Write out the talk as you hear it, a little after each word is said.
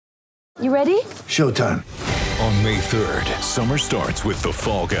You ready? Showtime. On May 3rd, summer starts with The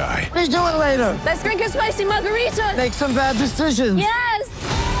Fall Guy. Let's do it later. Let's drink a spicy margarita. Make some bad decisions. Yes.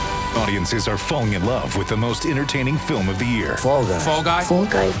 Audiences are falling in love with the most entertaining film of the year. Fall Guy. Fall Guy? Fall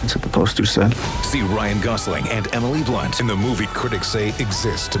guy. That's what the poster said. See Ryan Gosling and Emily Blunt in the movie critics say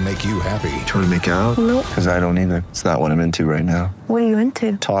exists to make you happy. Trying to make it out? Nope. Because I don't either. It's not what I'm into right now. What are you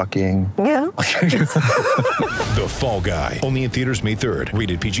into? Talking. Yeah. The Fall Guy. Only in theaters May 3rd.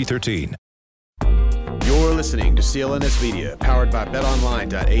 Rated PG-13. You're listening to CLNS Media, powered by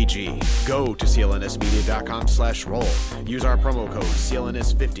BetOnline.ag. Go to clnsmedia.com/roll. Use our promo code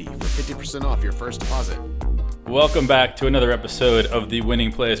CLNS50 for 50% off your first deposit. Welcome back to another episode of the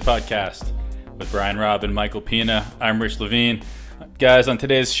Winning Plays Podcast with Brian Robb and Michael Pina. I'm Rich Levine. Guys, on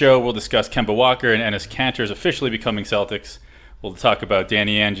today's show, we'll discuss Kemba Walker and Enes Kanter's officially becoming Celtics. We'll talk about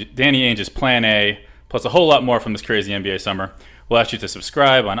Danny Ainge's Plan A, plus a whole lot more from this crazy NBA summer. We'll ask you to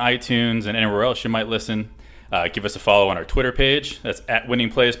subscribe on iTunes and anywhere else you might listen. Give us a follow on our Twitter page. That's at Winning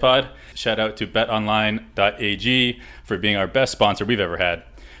Plays Pod. Shout out to betonline.ag for being our best sponsor we've ever had.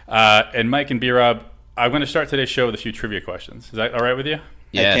 And Mike and B-Rob, I'm going to start today's show with a few trivia questions. Is that all right with you?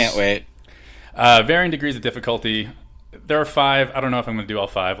 Yes. I can't wait. Varying degrees of difficulty. There are 5. I don't know if I'm going to do all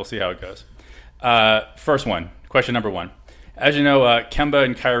 5. We'll see how it goes. First one, question number 1. As you know, Kemba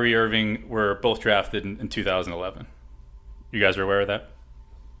and Kyrie Irving were both drafted in 2011. You guys are aware of that?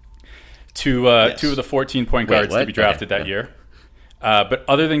 Yes. Two of the 14 point guards to be drafted that year. But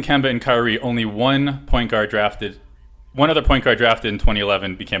other than Kemba and Kyrie, only one other point guard drafted in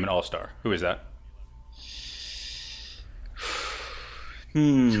 2011 became an All-Star. Who is that?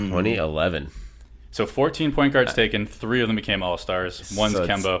 2011. So 14 point guards taken, 3 of them became All-Stars. One's So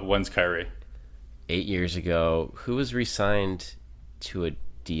Kemba, one's Kyrie. 8 years ago. Who was re-signed to a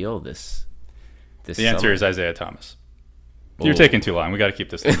deal this The answer summer? is Isaiah Thomas. Oh. You're taking too long. We got to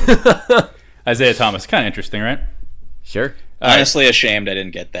keep this thing moving. Isaiah Thomas. Kind of interesting, right? Sure. Honestly, ashamed I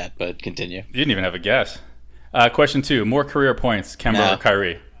didn't get that, but continue. You didn't even have a guess. Question 2. More career points, Kemba No. or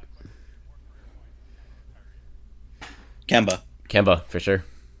Kyrie? Kemba. For sure.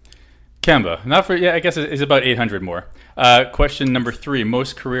 Kemba. Not for, I guess it's about 800 more. Question number 3.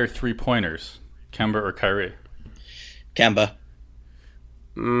 Most career three-pointers, Kemba or Kyrie? Kemba.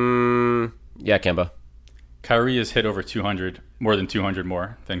 Yeah, Kemba. Kyrie has hit over 200, more than 200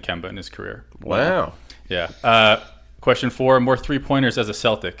 more than Kemba in his career. Wow. Yeah. Question 4. More three-pointers as a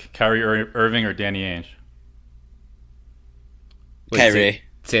Celtic, Kyrie Irving or Danny Ainge? Wait, Kyrie.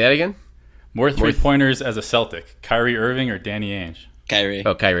 Say that again? More three-pointers as a Celtic, Kyrie Irving or Danny Ainge? Kyrie.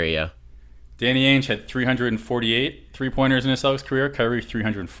 Oh, Kyrie, yeah. Danny Ainge had 348 three-pointers in his Celtics career. Kyrie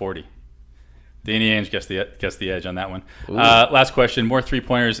 340. Danny Ainge gets the edge on that one. Last question: more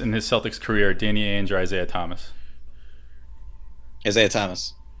three-pointers in his Celtics career, Danny Ainge or Isaiah Thomas? Isaiah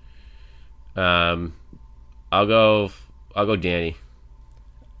Thomas. I'll go Danny.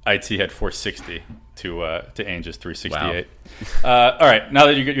 IT had 460 to Ainge's 368. Wow. All right, now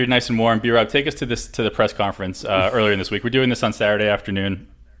that you're nice and warm, B-Rob, take us to the press conference earlier in this week. We're doing this on Saturday afternoon.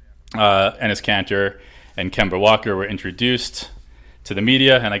 Enes Kanter and Kemba Walker were introduced to the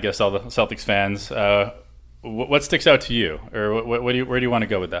media, and I guess all the Celtics fans. What sticks out to you, or where do you want to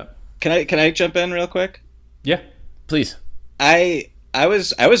go with that? Can I jump in real quick? Yeah, Please. I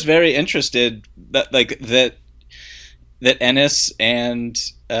was very interested that Enes and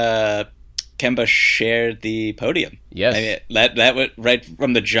Kemba shared the podium. Yes. I mean, that right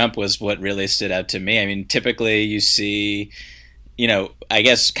from the jump was what really stood out to me. I mean, typically you see, I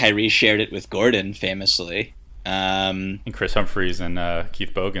guess Kyrie shared it with Gordon famously. And Chris Humphries and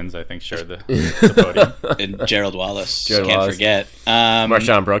Keith Bogans, I think, shared the podium. And Gerald Wallace, Gerald can't Wallace. forget.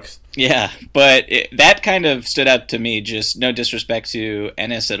 Marshawn Brooks. Yeah, but that kind of stood out to me. Just no disrespect to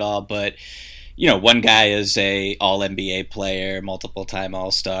Enes at all, but one guy is a All NBA player, multiple time All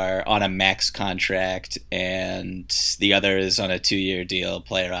Star on a max contract, and the other is on a 2-year deal,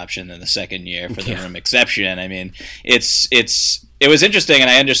 player option in the second year for the room exception. I mean, it was interesting, and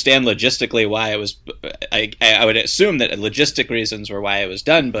I understand logistically why it was. I would assume that logistic reasons were why it was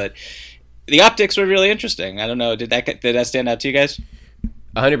done, but the optics were really interesting. I don't know. Did that stand out to you guys?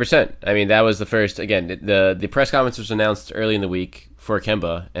 100%. I mean, that was the first. Again, the press conference was announced early in the week for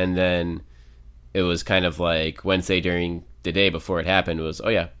Kemba, and then it was kind of like Wednesday during the day before it happened. It was, oh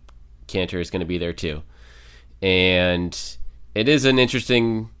yeah, Kanter is going to be there too, and it is an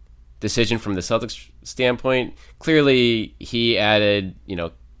interesting decision from the Celtics standpoint. Clearly, he added,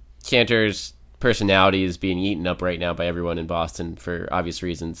 Kanter's personality is being eaten up right now by everyone in Boston for obvious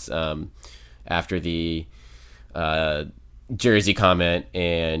reasons. After the jersey comment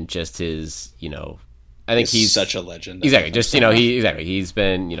and just his, I think he's such a legend. Exactly. Just he's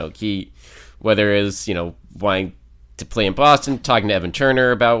been whether it's wanting to play in Boston, talking to Evan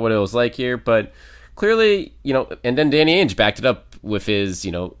Turner about what it was like here, but clearly and then Danny Ainge backed it up with his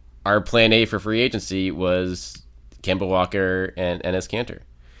our plan A for free agency was Kemba Walker and Enes Kanter,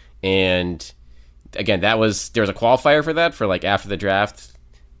 and again there was a qualifier for that for like after the draft,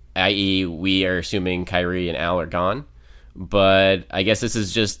 i.e. we are assuming Kyrie and Al are gone, but I guess this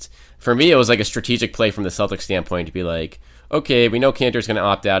is just. For me, it was like a strategic play from the Celtics standpoint to be like, okay, we know Kanter's going to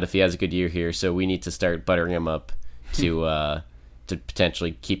opt out if he has a good year here, so we need to start buttering him up to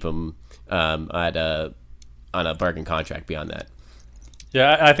potentially keep him on a bargain contract beyond that.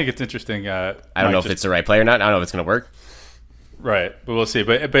 Yeah, I think it's interesting. I don't know if it's the right play or not. I don't know if it's going to work. Right, but we'll see.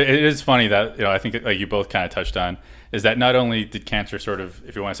 But it is funny that I think like you both kind of touched on is that not only did Kanter sort of,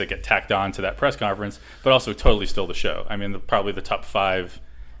 if you want to say, get tacked on to that press conference, but also totally stole the show. I mean, probably the top 5.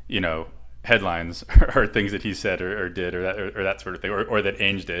 Headlines or things that he said or did or that sort of thing or that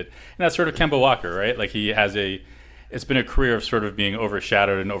Ainge did, and that's sort of Kemba Walker, right? Like it's been a career of sort of being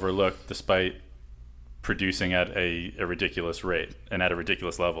overshadowed and overlooked despite producing at a ridiculous rate and at a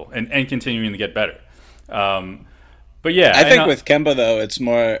ridiculous level and continuing to get better. But yeah, I think with Kemba though, it's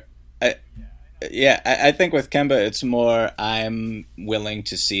more. I think with Kemba, it's more I'm willing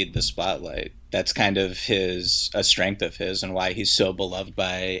to cede the spotlight. That's kind of a strength of his and why he's so beloved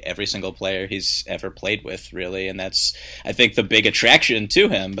by every single player he's ever played with, really. And that's, I think, the big attraction to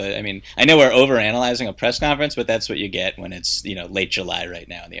him. But, I mean, I know we're overanalyzing a press conference, but that's what you get when it's, late July right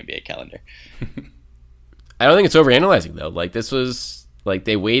now in the NBA calendar. I don't think it's overanalyzing, though. Like, this was, like,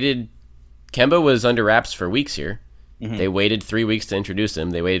 they waited. Kemba was under wraps for weeks here. Mm-hmm. They waited 3 weeks to introduce him.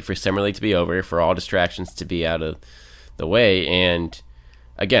 They waited for Summer League to be over, for all distractions to be out of the way. And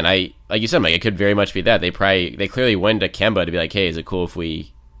again, like you said, Mike, it could very much be that they clearly went to Kemba to be like, hey, is it cool if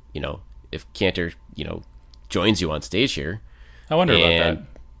we, if Kanter, joins you on stage here? I wonder about that.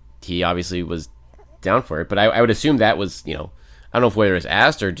 He obviously was down for it, but I would assume that was, I don't know if whether it was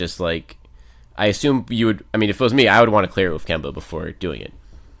asked or just like, I assume you would. I mean, if it was me, I would want to clear it with Kemba before doing it.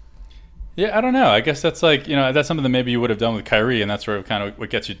 Yeah, I don't know. I guess that's like that's something that maybe you would have done with Kyrie, and that's sort of kind of what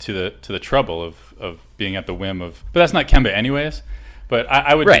gets you to the trouble of being at the whim of. But that's not Kemba, anyways. But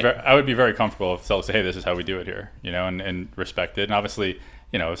I would I would be very comfortable if Celtics say, hey, this is how we do it here, and respect it. And obviously,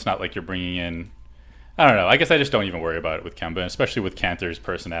 it's not like you're bringing in. I don't know. I guess I just don't even worry about it with Kemba, especially with Kanter's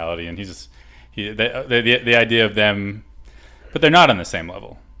personality, and the idea of them, but they're not on the same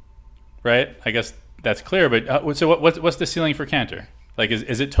level, right? I guess that's clear. But so what's the ceiling for Kanter? Like,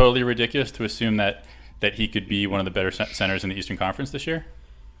 is it totally ridiculous to assume that he could be one of the better centers in the Eastern Conference this year?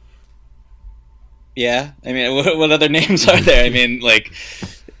 Yeah, I mean, what other names are there? I mean, like,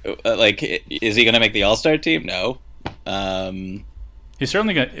 is he going to make the All-Star team? No. He's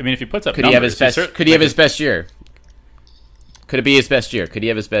certainly going to. I mean, if he puts up could numbers, he have his best? Could he have his best year? Could it be his best year? Could he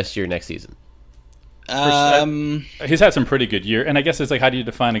have his best year next season? He's had some pretty good year, and I guess it's like, how do you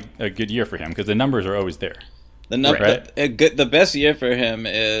define a good year for him? Because the numbers are always there. The best year for him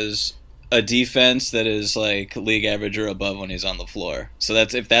is a defense that is like league average or above when he's on the floor. So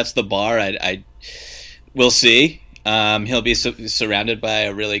if that's the bar, we'll see. He'll be surrounded by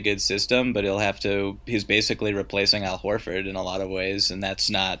a really good system, but he's basically replacing Al Horford in a lot of ways, and that's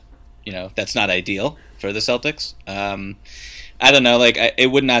not ideal for the Celtics. I don't know, like it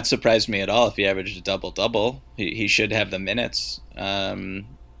would not surprise me at all if he averaged a double-double. He should have the minutes.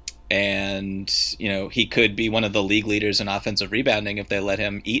 And he could be one of the league leaders in offensive rebounding if they let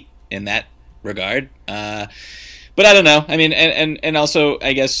him eat in that regard. But I don't know. I mean, and also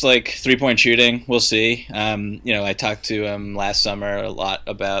I guess like 3-point shooting, we'll see. I talked to him last summer a lot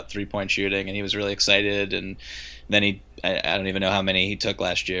about 3-point shooting, and he was really excited. And then I don't even know how many he took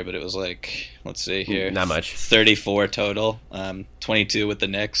last year, but it was like, let's see here, not much, 34 total, 22 with the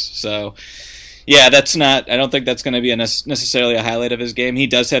Knicks. So. Yeah, I don't think that's going to be necessarily a highlight of his game. He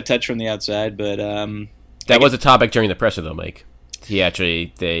does have touch from the outside, but that was a topic during the presser, though, Mike. He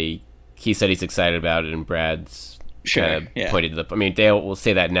said he's excited about it, and Brad's pointed to the. I mean, they will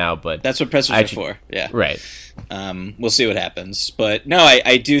say that now, but that's what pressers are for. Yeah, right. We'll see what happens, but no,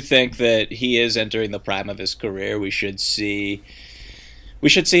 I do think that he is entering the prime of his career. We should see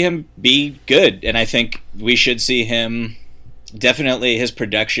him be good, and I think we should see him. Definitely, his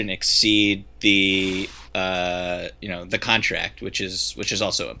production exceed the the contract, which is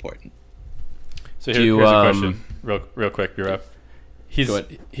also important. So here's a question, real quick, B-Rob.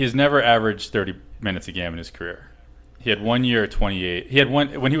 He's never averaged 30 minutes a game in his career. He had 1 year at 28. He had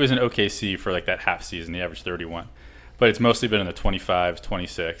one when he was in OKC for like that half season. He averaged 31, but it's mostly been in the 25,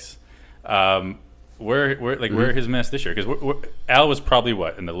 26. where are his minutes this year? Because Al was probably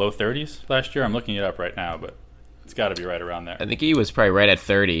in the low 30s last year. I'm looking it up right now, but it's got to be right around there. I think he was probably right at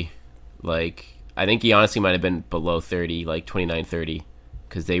 30. Like, I think he honestly might have been below 30, like 29, 30,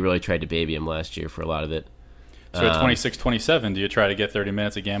 because they really tried to baby him last year for a lot of it. So at 26, 27, do you try to get 30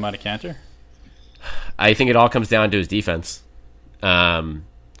 minutes a game out of Cantor? I think it all comes down to his defense.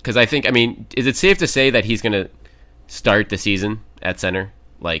 Because is it safe to say that he's going to start the season at center?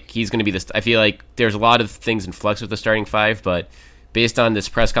 Like, he's going to be I feel like there's a lot of things in flux with the starting five, but based on this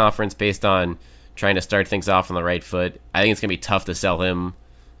press conference, based on trying to start things off on the right foot, I think it's going to be tough to sell him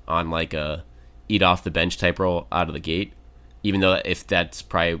on like a eat off the bench type role out of the gate, even though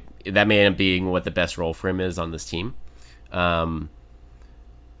that may end up being what the best role for him is on this team. How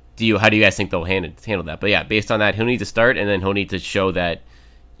do you guys think they'll handle that? But yeah, based on that, he'll need to start, and then he'll need to show that,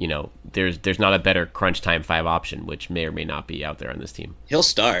 you know, there's not a better crunch time 5 option, which may or may not be out there on this team. He'll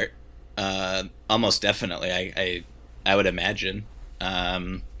start, almost definitely. I would imagine.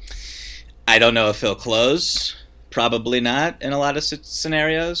 I don't know if he'll close. Probably not in a lot of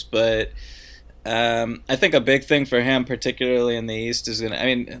scenarios, but I think a big thing for him, particularly in the East, is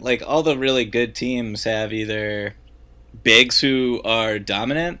like all the really good teams have either bigs who are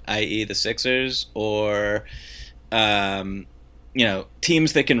dominant, i.e. the Sixers, or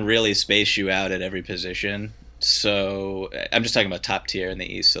teams that can really space you out at every position. So I'm just talking about top tier in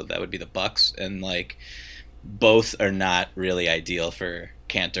the East, so that would be the Bucks, and like both are not really ideal for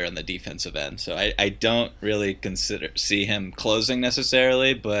Cantor on the defensive end. So I don't really see him closing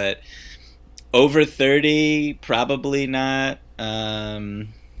necessarily, but over 30, probably not. I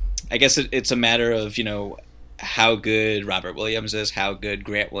guess it's a matter of, how good Robert Williams is, how good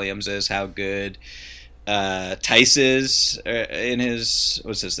Grant Williams is, how good Tice is in his,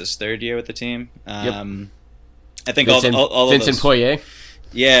 this third year with the team. Yep. I think Vincent Poirier.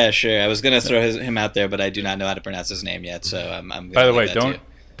 Yeah, sure. I was gonna throw him out there, but I do not know how to pronounce his name yet. So I'm By the way,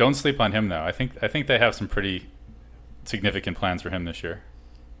 don't sleep on him though. I think they have some pretty significant plans for him this year.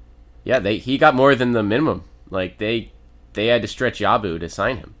 Yeah, he got more than the minimum. Like they had to stretch Yabu to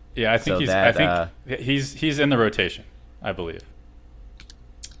sign him. Yeah, I think he's in the rotation, I believe.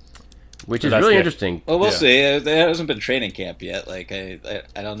 Which is really interesting. Well, we'll see. There hasn't been training camp yet. Like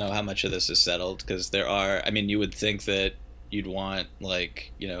I don't know how much of this is settled, because there are. I mean, you would think that you'd want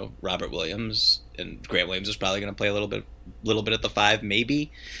Robert Williams, and Grant Williams is probably going to play a little bit at the 5,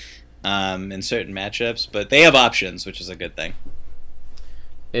 maybe, in certain matchups. But they have options, which is a good thing.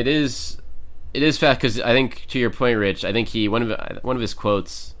 It is fast, because I think, to your point, Rich, I think one of his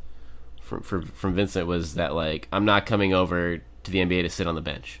quotes from Vincent was that, like, I'm not coming over to the NBA to sit on the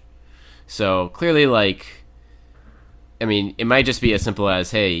bench. So clearly, like, I mean, it might just be as simple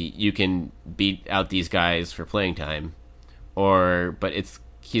as, hey, you can beat out these guys for playing time, but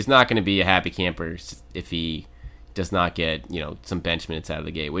he's not going to be a happy camper if he does not get some bench minutes out of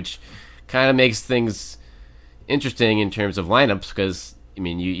the gate, which kind of makes things interesting in terms of lineups, because I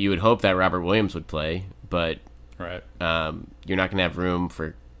mean, you would hope that Robert Williams would play, but right. You're not going to have room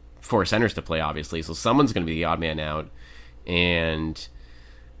for 4 centers to play, obviously, so someone's going to be the odd man out. And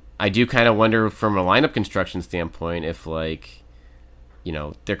I do kind of wonder, from a lineup construction standpoint, if, like,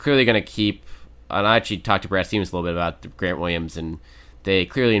 they're clearly going to keep... And I actually talked to Brad Stevens a little bit about Grant Williams, and they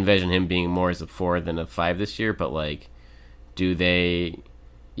clearly envision him being more as a 4 than a 5 this year, but, like, do they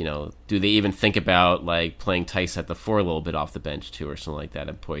even think about, like, playing Tice at the 4 a little bit off the bench too, or something like that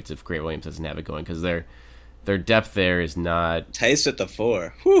at points if Grant Williams doesn't have it going? Because their depth there is not... Tice at the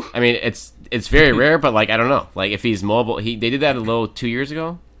 4. Whew. I mean, it's very rare, but, like, I don't know. Like, if he's mobile... They did that a little 2 years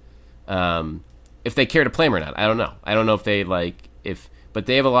ago. If they care to play him or not, I don't know. I don't know if they, like... But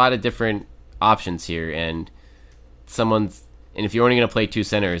they have a lot of different options here, and if you're only going to play 2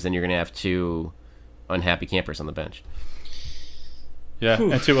 centers, then you're going to have 2 unhappy campers on the bench. Yeah,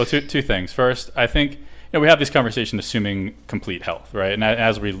 Whew. And two things. First, I think we have this conversation assuming complete health, right? And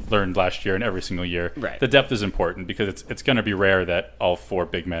as we learned last year and every single year, right, the depth is important, because it's going to be rare that all 4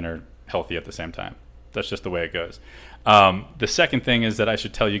 big men are healthy at the same time. That's just the way it goes. The second thing is that I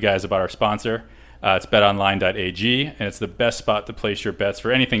should tell you guys about our sponsor. It's betonline.ag, and it's the best spot to place your bets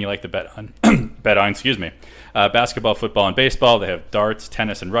for anything you like to bet on. Basketball, football, and baseball. They have darts,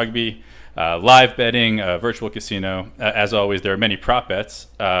 tennis, and rugby. Live betting, virtual casino. As always, there are many prop bets.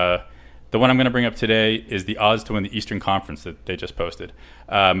 The one I'm going to bring up today is the odds to win the Eastern Conference that they just posted.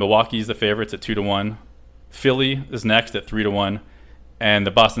 Milwaukee's the favorites at 2-1. Philly is next at 3-1. And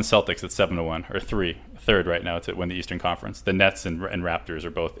the Boston Celtics at 7-1, or third right now to win the Eastern Conference. The Nets and Raptors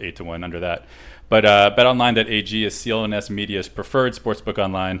are both 8-1 under that. But betonline.ag is CLNS Media's preferred sportsbook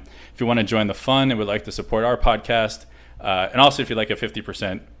online. If you want to join the fun and would like to support our podcast, And also, if you'd like a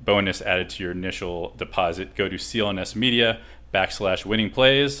 50% bonus added to your initial deposit, go to CLNS Media /winning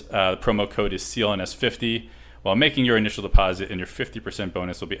plays. The promo code is CLNS50. While making your initial deposit, and your 50%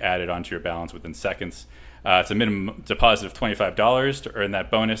 bonus will be added onto your balance within seconds. It's a minimum deposit of $25 to earn that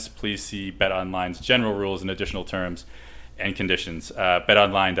bonus. Please see BetOnline's general rules and additional terms and conditions.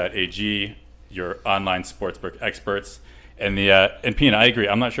 BetOnline.ag, your online sportsbook experts. And Pina, I agree.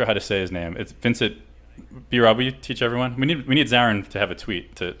 I'm not sure how to say his name. It's Vincent. B-Rob, will you teach everyone? We need Zarin to have a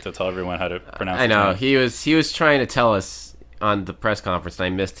tweet to tell everyone how to pronounce it. I know. He was trying to tell us on the press conference, and I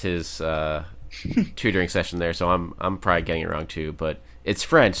missed his tutoring session there, so I'm probably getting it wrong too. But it's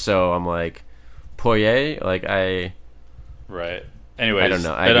French, so I'm like, Poirier? Like, Right. Anyways, I don't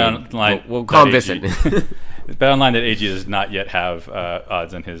know. BetOnline. We'll call him Vincent. BetOnline.ag does not yet have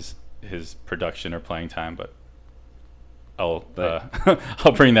odds on his production or playing time, but I'll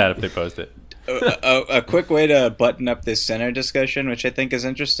bring that if they post it. A quick way to button up this center discussion, which I think is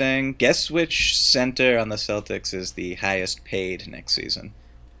interesting. Guess which center on the Celtics is the highest paid next season?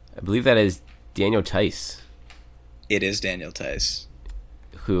 I believe that is Daniel Tice. It is Daniel Tice.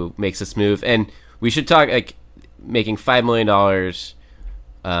 Who makes this move. And we should talk, like, making $5 million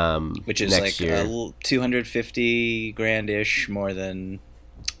which is next like year. $250,000-ish more than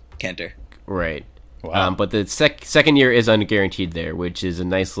Kenter. Right. Wow. But the second year is unguaranteed there, which is a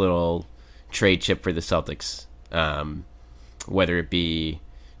nice little trade chip for the Celtics, whether it be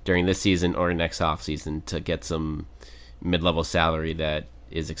during this season or next offseason, to get some mid-level salary that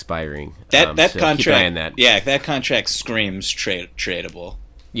is expiring. That so contract, keep an eye on that. Yeah, that contract screams tradable.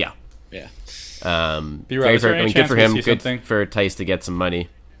 Yeah. Yeah. B-Rob, is there any good chance for we him. see Good something? for Tice to get some money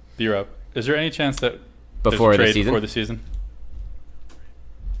B-Rob, is there any chance that before there's a the trade season. before the season?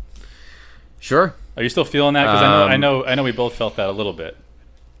 Sure. Are you still feeling that? Because I know we both felt that a little bit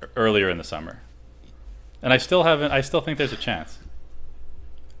earlier in the summer, and I still think there's a chance.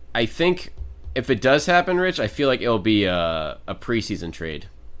 I think if it does happen, Rich, I feel like it'll be a preseason trade.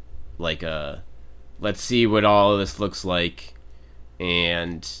 Like, let's see what all of this looks like,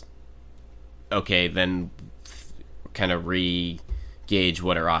 and okay, then kind of re-gauge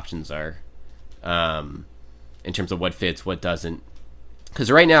what our options are in terms of what fits, what doesn't. Because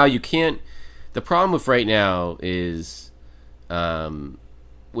right now you can't. The problem with right now is,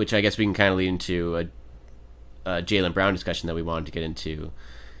 which I guess we can kind of lead into a Jaylen Brown discussion that we wanted to get into,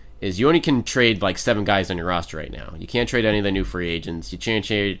 is you only can trade like 7 guys on your roster right now. You can't trade any of the new free agents. You can't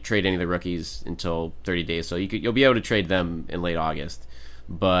trade any of the rookies until 30 days. So you'll be able to trade them in late August.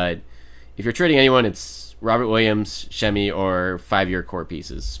 But if you're trading anyone, it's Robert Williams, Shemi, or 5-year core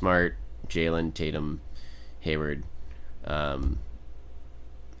pieces: Smart, Jaylen, Tatum, Hayward.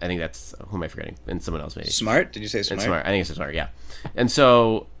 I think that's, who am I forgetting? And someone else maybe. Smart? Did you say Smart? And Smart. I think it's Smart, yeah. And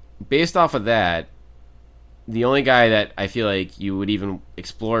so, based off of that, the only guy that I feel like you would even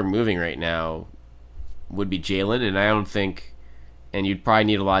explore moving right now would be Jaylen, and I don't think, and you'd probably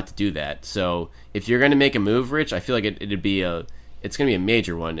need a lot to do that. So, if you're going to make a move, Rich, I feel like it's going to be a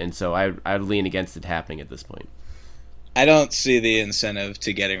major one, and so I'd lean against it happening at this point. I don't see the incentive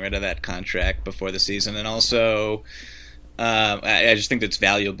to getting rid of that contract before the season, and also I just think that's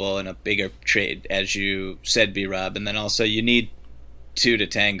valuable in a bigger trade, as you said, B-Rob, and then also you need 2 to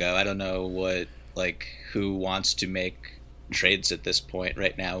tango. I don't know who wants to make trades at this point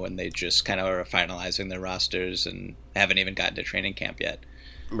right now when they just kind of are finalizing their rosters and haven't even gotten to training camp yet.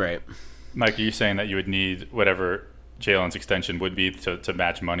 Right. Mike, are you saying that you would need whatever Jaylen's extension would be to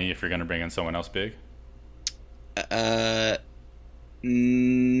match money if you're going to bring in someone else big?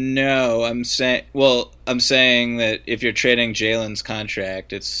 No, I'm saying that if you're trading Jaylen's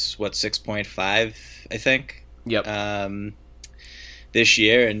contract, it's 6.5, I think. Yep. This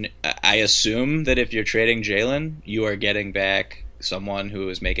year, and I assume that if you're trading Jaylen, you are getting back someone who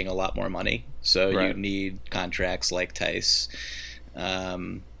is making a lot more money. So right. You need contracts like Tice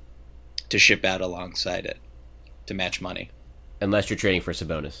to ship out alongside it to match money. Unless you're trading for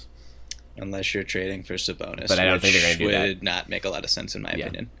Sabonis. But I don't think they're going to do that. Would not make a lot of sense in my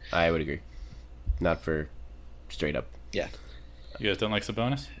opinion. I would agree. Not for straight up. Yeah. You guys don't like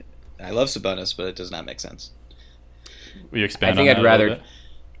Sabonis? I love Sabonis, but it does not make sense. Will you expand I think on I'd that rather.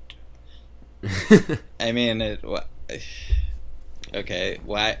 a little bit? I mean, okay.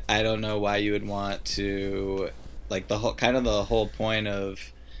 Why? I don't know why you would want to, like, the whole point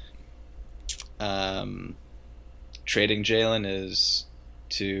of trading Jaylen is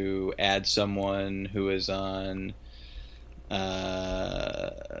to add someone who is on.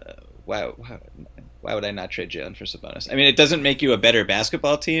 Why would I not trade Jaylen for Sabonis? I mean, it doesn't make you a better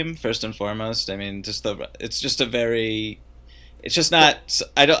basketball team, first and foremost. I mean, it's it's just not.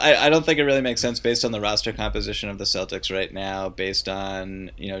 I don't think it really makes sense based on the roster composition of the Celtics right now. Based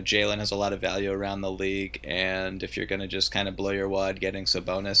on Jalen has a lot of value around the league, and if you're going to just kind of blow your wad getting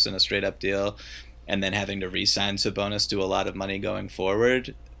Sabonis in a straight up deal, and then having to re-sign Sabonis to a lot of money going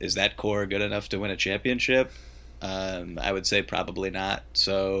forward, is that core good enough to win a championship? I would say probably not.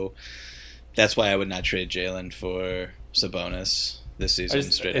 So that's why I would not trade Jalen for Sabonis this season.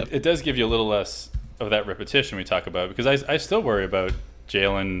 Straight up, it does give you a little less of that repetition we talk about, because I still worry about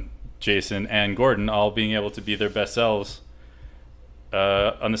Jalen, Jason, and Gordon all being able to be their best selves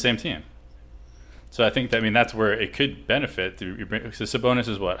on the same team. So I think that's where it could benefit. So Sabonis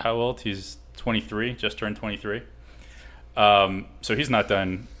is what? How old? He's 23, just turned 23. So he's not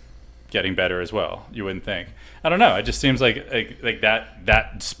done getting better as well. You wouldn't think. I don't know. It just seems like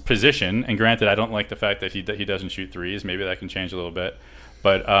that position. And granted, I don't like the fact that he doesn't shoot threes. Maybe that can change a little bit,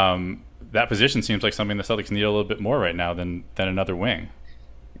 but that position seems like something the Celtics need a little bit more right now than another wing.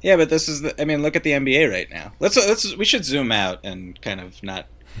 Yeah, but this is look at the NBA right now. We should zoom out and kind of not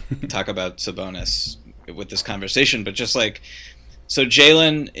talk about Sabonis with this conversation, but just so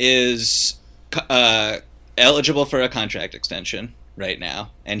Jalen is eligible for a contract extension right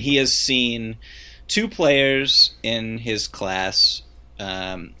now, and he has seen two players in his class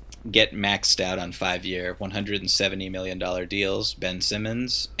get maxed out on 5-year, $170 million deals, Ben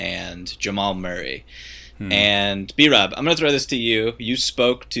Simmons and Jamal Murray. And B-Rob, I'm going to throw this to you. You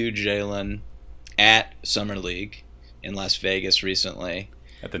spoke to Jalen at Summer League in Las Vegas recently.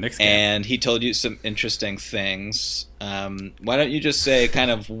 At the Knicks game. And he told you some interesting things. Why don't you just say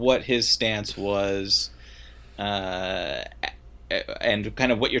kind of what his stance was and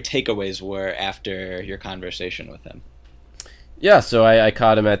kind of what your takeaways were after your conversation with him? Yeah, so I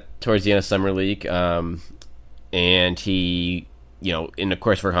caught him towards the end of Summer League, and he, in the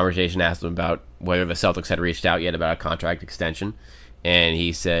course of our conversation, asked him about whether the Celtics had reached out yet about a contract extension, and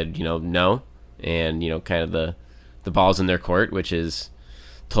he said, no, and, kind of the ball's in their court, which is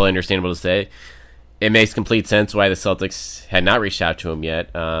totally understandable to say. It makes complete sense why the Celtics had not reached out to him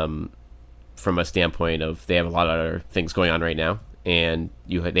yet, from a standpoint of they have a lot of other things going on right now. And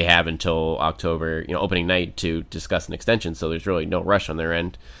they have until October, opening night to discuss an extension. So there's really no rush on their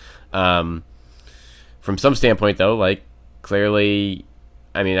end. From some standpoint, though, clearly,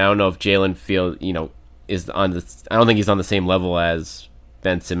 I don't know if Jalen is on the. I don't think he's on the same level as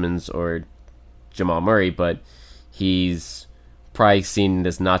Ben Simmons or Jamal Murray, but he's probably seen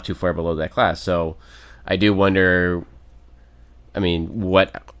this not too far below that class. So I do wonder.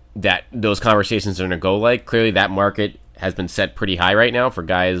 What those conversations are going to go like. Clearly, that market has been set pretty high right now for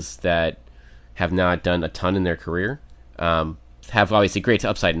guys that have not done a ton in their career. Have obviously great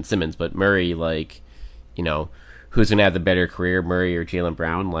upside in Simmons, but Murray, who's going to have the better career, Murray or Jaylen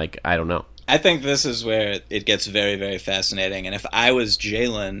Brown? I don't know. I think this is where it gets very, very fascinating. And if I was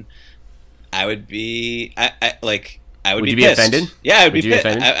Jalen, I would be, I would be pissed. Offended? Yeah, I would be pissed.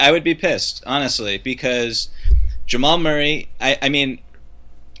 I would be pissed, honestly, because Jamal Murray,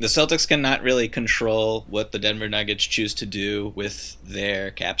 the Celtics cannot really control what the Denver Nuggets choose to do with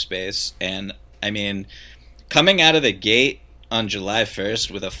their cap space. And, coming out of the gate on July 1st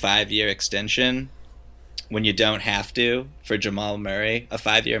with a 5-year extension, when you don't have to, for Jamal Murray, a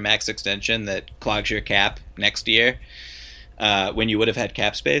 5-year max extension that clogs your cap next year, when you would have had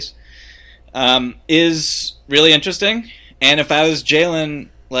cap space, is really interesting. And if I was Jalen,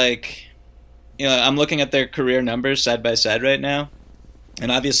 I'm looking at their career numbers side by side right now.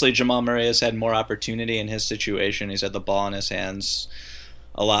 And obviously Jamal Murray has had more opportunity in his situation. He's had the ball in his hands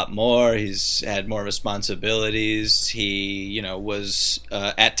a lot more. He's had more responsibilities. He, was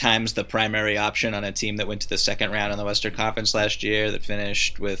at times the primary option on a team that went to the second round in the Western Conference last year that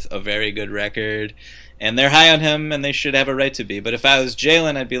finished with a very good record. And they're high on him, and they should have a right to be. But if I was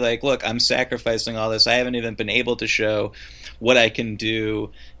Jalen, I'd be like, look, I'm sacrificing all this. I haven't even been able to show what I can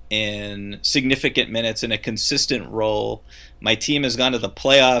do in significant minutes in a consistent role. My team has gone to the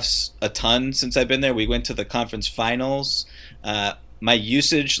playoffs a ton since I've been there. We went to the conference finals. My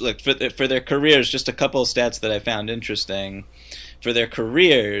usage, for their careers, just a couple of stats that I found interesting. For their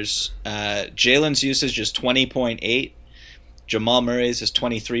careers, Jalen's usage is 20.8. Jamal Murray's is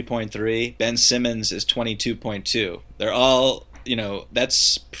 23.3. Ben Simmons is 22.2. They're all,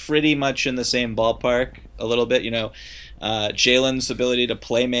 that's pretty much in the same ballpark a little bit. Jalen's ability to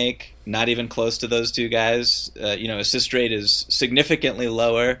play make, not even close to those two guys. Assist rate is significantly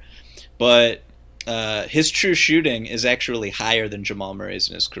lower, but his true shooting is actually higher than Jamal Murray's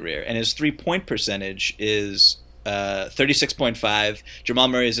in his career, and his 3-point percentage is 36.5. Jamal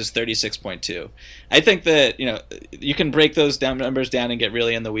Murray's is 36.2. I think that, you can break those numbers down and get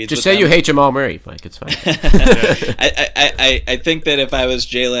really in the weeds. Just say you hate Jamal Murray, like, it's fine. I think that if I was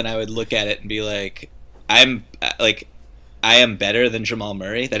Jalen, I would look at it and be like, I am better than Jamal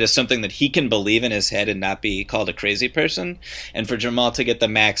Murray. That is something that he can believe in his head and not be called a crazy person. And for Jamal to get the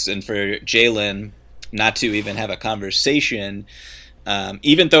max and for Jalen not to even have a conversation,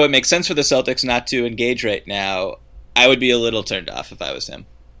 even though it makes sense for the Celtics not to engage right now, I would be a little turned off if I was him.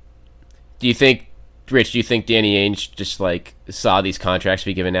 Rich, do you think Danny Ainge just, like, saw these contracts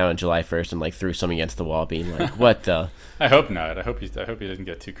be given out on July 1st and, like, threw some against the wall being like, what the? I hope not. I hope he doesn't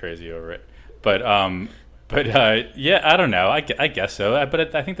get too crazy over it. But yeah, I don't know. I guess so.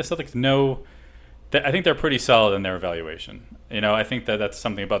 But I think the Celtics know. I think they're pretty solid in their evaluation. I think that's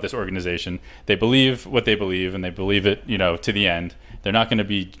something about this organization. They believe what they believe, and they believe it, to the end. They're not going to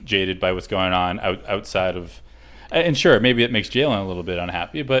be jaded by what's going on outside of. And sure, maybe it makes Jalen a little bit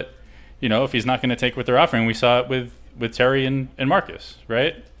unhappy, but if he's not going to take what they're offering, we saw it with Terry and Marcus,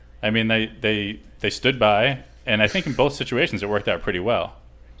 right? I mean, they stood by, and I think in both situations it worked out pretty well.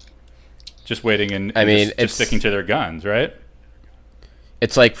 Just waiting and just sticking to their guns, right?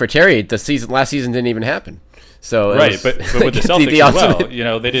 It's like for Terry, last season didn't even happen. So right, but with the Celtics as well,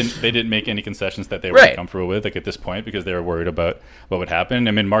 they didn't make any concessions that they weren't comfortable with, like at this point, because they were worried about what would happen.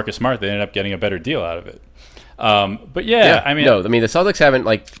 I mean, Marcus Smart, they ended up getting a better deal out of it. But the Celtics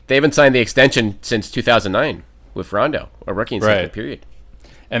haven't signed the extension since 2009 with Rondo, a rookie incentive period,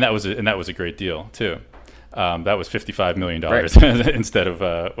 and that was a great deal too. That was $55 million instead of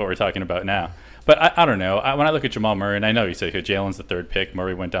what we're talking about now. But I don't know. When I look at Jamal Murray, and I know you said Jalen's the third pick,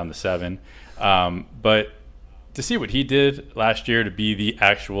 Murray went down to 7, but to see what he did last year to be the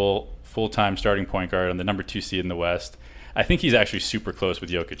actual full-time starting point guard on the number 2 seed in the West, I think he's actually super close with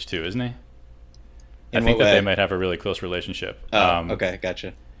Jokic too, isn't he? I think that they might have a really close relationship. Okay,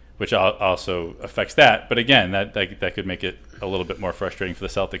 gotcha. Which also affects that. But again, that could make it a little bit more frustrating for the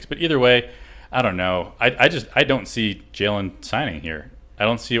Celtics. But either way, I don't know. I don't see Jalen signing here. I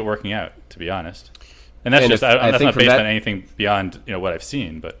don't see it working out, to be honest. And that's that's not based on anything beyond what I've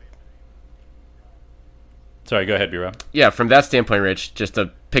seen. But sorry, go ahead, B-Rob. Yeah, from that standpoint, Rich, just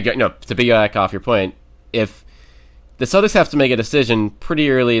to piggyback off your point, if the Celtics have to make a decision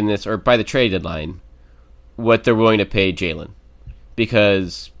pretty early in this, or by the trade deadline, what they're willing to pay Jalen,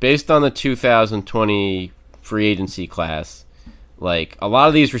 because based on the 2020 free agency class, like a lot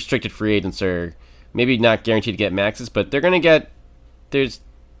of these restricted free agents are maybe not guaranteed to get maxes, but they're going to get. There's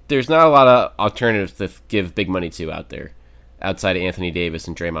not a lot of alternatives to give big money to out there, outside of Anthony Davis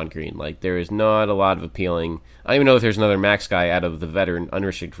and Draymond Green. Like there is not a lot of appealing. I don't even know if there's another max guy out of the veteran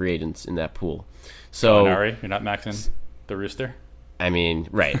unrestricted free agents in that pool. So Gallinari, you're not maxing the Rooster. I mean,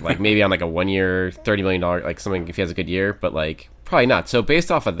 right? Like maybe on like a 1 year, $30 million, like something if he has a good year, but like probably not. So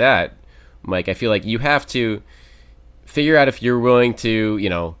based off of that, Mike, I feel like you have to figure out if you're willing to,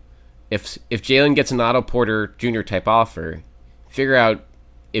 if Jalen gets an Otto Porter Jr. type offer, figure out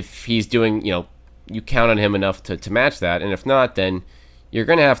if he's doing, you count on him enough to match that, and if not, then you're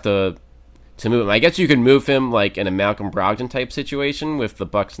gonna have to move him. I guess you could move him like in a Malcolm Brogdon type situation with the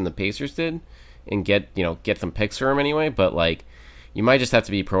Bucks and the Pacers did, and get some picks for him anyway. But like, you might just have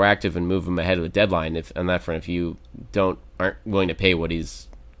to be proactive and move him ahead of the deadline on that front if you aren't willing to pay what he's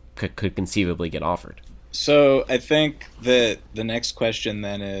could conceivably get offered. So I think that the next question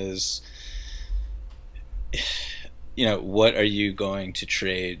then is, what are you going to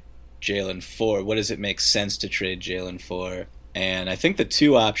trade Jalen for? What does it make sense to trade Jalen for? And I think the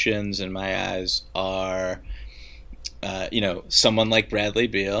two options in my eyes are, someone like Bradley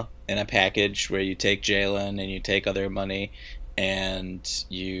Beal in a package where you take Jalen and you take other money and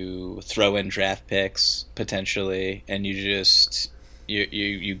you throw in draft picks potentially, and you just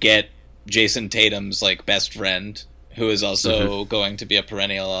you get Jason Tatum's like best friend, who is also going to be a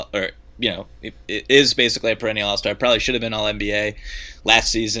perennial, or it is basically a perennial All-Star. Probably should have been All-NBA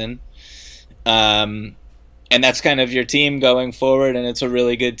last season. And that's kind of your team going forward, and it's a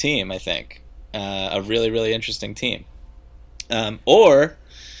really good team, I think. A really, really interesting team. Or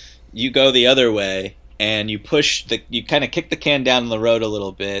you go the other way and you kind of kick the can down the road a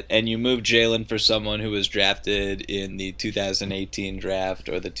little bit, and you move Jalen for someone who was drafted in the 2018 draft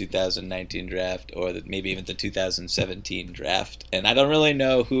or the 2019 draft or maybe even the 2017 draft. And I don't really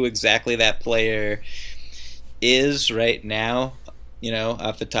know who exactly that player is right now,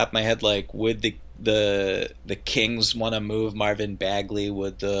 off the top of my head. Like, would the Kings want to move Marvin Bagley?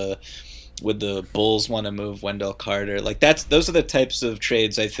 Would the Bulls want to move Wendell Carter? Like, those are the types of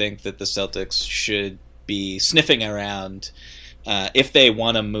trades I think that the Celtics should be sniffing around if they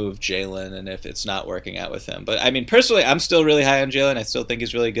want to move Jalen and if it's not working out with him. But I mean, personally, I'm still really high on Jalen. I still think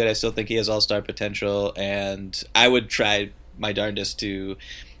he's really good. I still think he has all-star potential, and I would try my darndest to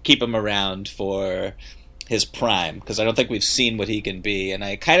keep him around for his prime, because I don't think we've seen what he can be. And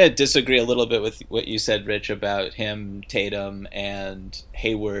I kind of disagree a little bit with what you said, Rich, about him, Tatum, and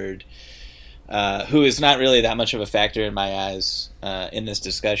Hayward, who is not really that much of a factor in my eyes in this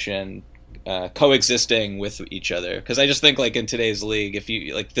discussion, coexisting with each other. Because I just think, like, in today's league, if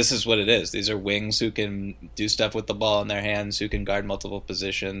you like, this is what it is. These are wings who can do stuff with the ball in their hands, who can guard multiple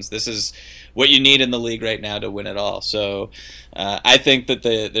positions. This is what you need in the league right now to win it all. So I think that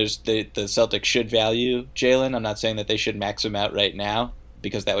the Celtics should value Jalen. I'm not saying that they should max him out right now,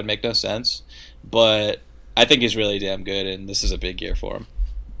 because that would make no sense. But I think he's really damn good, and this is a big year for him.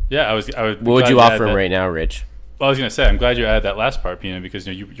 Yeah, I would. What would you offer him right now, Rich? Well, I was going to say, I'm glad you added that last part, Pina, because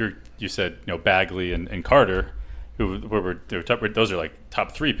you said Bagley and Carter, those are like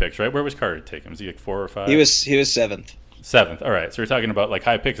top 3 picks, right? Where was Carter taken? Was he like 4 or 5? He was 7th. 7th. All right. So we're talking about like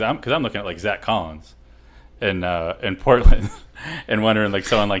high picks. Because I'm looking at like Zach Collins in Portland, and wondering, like,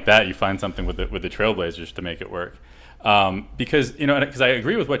 someone like that, you find something with the Trailblazers to make it work. Because I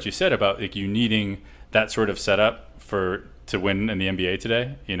agree with what you said about, like, you needing that sort of setup to win in the NBA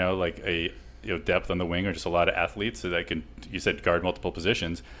today. Like a depth on the wing, or just a lot of athletes that can, you said, guard multiple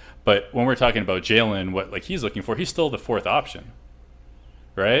positions. But when we're talking about Jalen, what like he's looking for, he's still the 4th option,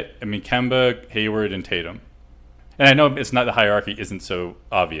 right? I mean, Kemba, Hayward, and Tatum. And I know it's not, the hierarchy isn't so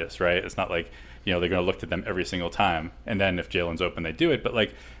obvious, right? It's not like they're going to look to them every single time, and then if Jalen's open, they do it. But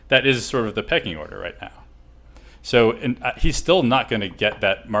like that is sort of the pecking order right now. So he's still not going to get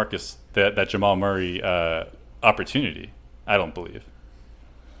that that Jamal Murray opportunity, I don't believe.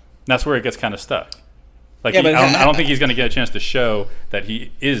 That's where it gets kind of stuck. Like, I don't think he's going to get a chance to show that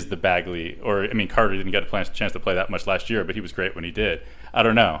he is the Bagley. Or, I mean, Carter didn't get a chance to play that much last year, but he was great when he did. I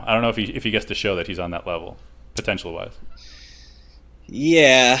don't know. I don't know if he gets to show that he's on that level, potential-wise.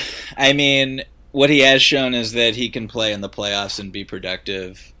 Yeah. I mean, what he has shown is that he can play in the playoffs and be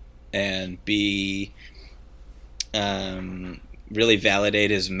productive and be really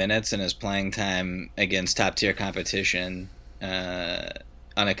validate his minutes and his playing time against top-tier competition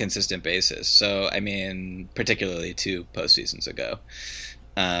on a consistent basis. So, I mean, particularly 2 postseasons ago.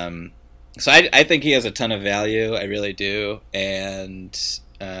 So I think he has a ton of value. I really do. And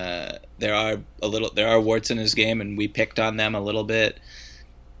there are warts in his game, and we picked on them a little bit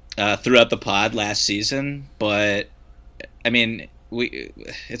throughout the pod last season. But, I mean,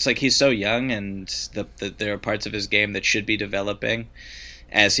 it's like he's so young, and there are parts of his game that should be developing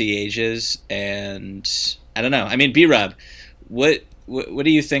as he ages. And I don't know. I mean, B-Rob, what do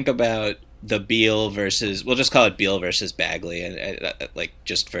you think about the Beal versus, we'll just call it Beal versus Bagley, and like,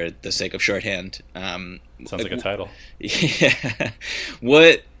 just for the sake of shorthand? Sounds like a title. Yeah.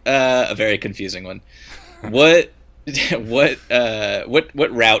 What a very confusing one. What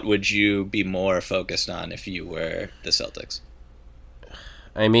route would you be more focused on if you were the Celtics?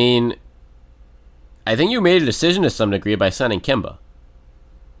 I mean, I think you made a decision to some degree by signing Kemba.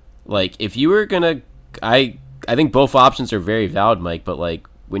 Like, if you were gonna, I think both options are very valid, Mike, but like,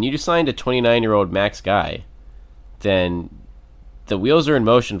 when you just signed a 29-year-old max guy, then the wheels are in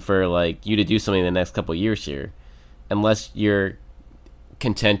motion for like you to do something in the next couple of years here, unless you're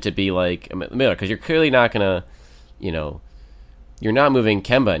content to be like Miller, because you're clearly not gonna, you're not moving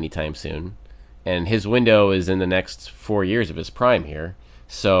Kemba anytime soon, and his window is in the next 4 years of his prime here.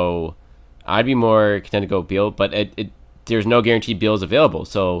 So I'd be more content to go Beal, but there's no guarantee Beal's available.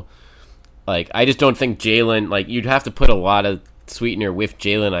 So like, I just don't think Jalen, like, you'd have to put a lot of sweetener with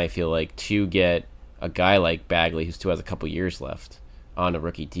Jalen, I feel like, to get a guy like Bagley, who still has a couple years left on a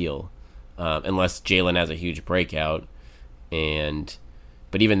rookie deal, unless Jalen has a huge breakout.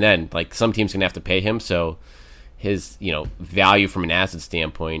 But even then, like, some teams can have to pay him, so his, value from an asset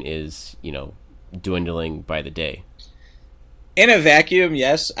standpoint is, dwindling by the day. In a vacuum,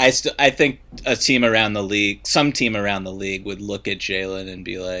 yes. I think some team around the league would look at Jalen and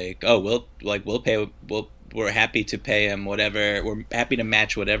be like, "Oh, we're happy to pay him whatever. We're happy to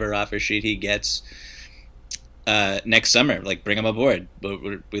match whatever offer sheet he gets next summer. Like, bring him aboard.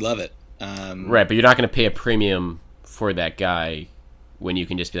 We love it." Right, but you're not going to pay a premium for that guy when you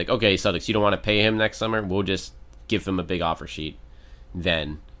can just be like, "Okay, Celtics, you don't want to pay him next summer? We'll just give him a big offer sheet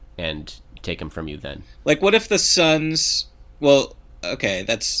then and take him from you then." Like, what if the Suns? Well, okay,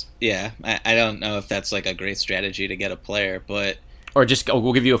 I don't know if that's like a great strategy to get a player, but... Or just,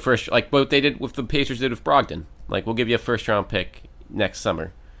 we'll give you a first... Like what they did with the Pacers did with Brogdon. Like, we'll give you a first-round pick next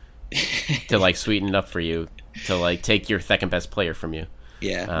summer to, like, sweeten it up for you, to, like, take your second-best player from you.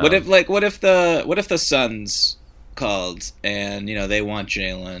 Yeah. What if the Suns called, and they want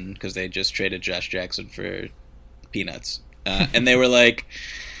Jalen because they just traded Josh Jackson for peanuts, and they were like,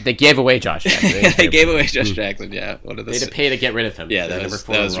 they gave away Josh Jackson. They gave away Josh Jackson. Yeah, one of the they had to pay to get rid of him. Yeah, that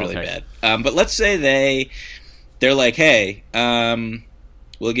was really bad. But let's say they're like, hey,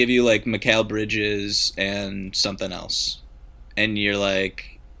 we'll give you like Mikal Bridges and something else, and you're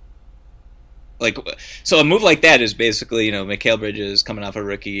like, so a move like that is basically, Mikal Bridges coming off a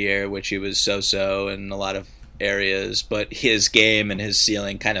rookie year, which he was so in a lot of areas, but his game and his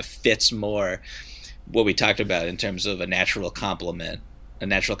ceiling kind of fits more what we talked about in terms of a natural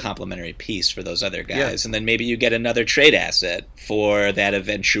complementary piece for those other guys. Yeah. And then maybe you get another trade asset for that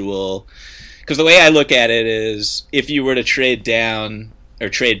eventual, because the way I look at it is if you were to trade down or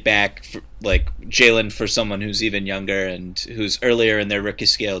trade back for, like Jalen for someone who's even younger and who's earlier in their rookie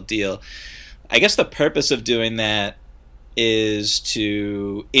scale deal, I guess the purpose of doing that is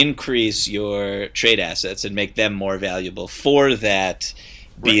to increase your trade assets and make them more valuable for that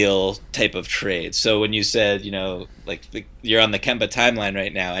Beal type of trade. So when you said, you're on the Kemba timeline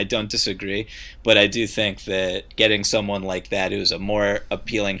right now, I don't disagree, but I do think that getting someone like that who's a more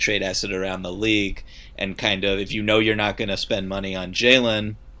appealing trade asset around the league, and kind of, if you're not going to spend money on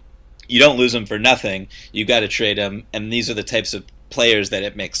Jalen, you don't lose him for nothing. You got to trade him, and these are the types of players that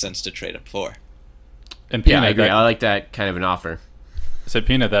it makes sense to trade him for. And Pina, I agree. I like that kind of an offer. So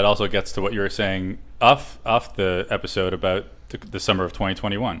Pina, that also gets to what you were saying off the episode about the summer of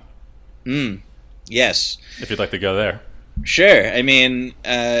 2021. Yes. If you'd like to go there. Sure. I mean,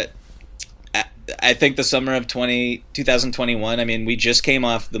 I think the summer of 2021, I mean, we just came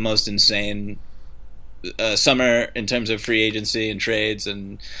off the most insane summer in terms of free agency and trades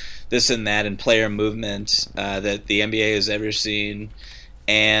and this and that and player movement that the NBA has ever seen.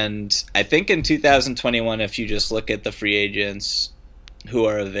 And I think in 2021, if you just look at the free agents who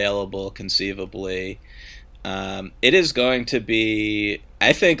are available conceivably, it is going to be,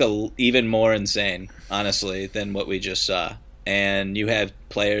 I think, even more insane, honestly, than what we just saw. And you have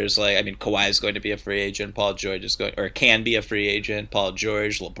players like, I mean, Kawhi is going to be a free agent. Paul George is going, or can be a free agent. Paul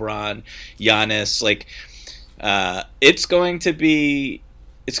George, LeBron, Giannis, it's going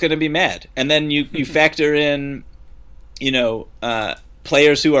to be mad. And then you factor in,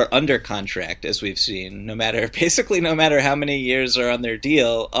 players who are under contract, as we've seen, no matter how many years are on their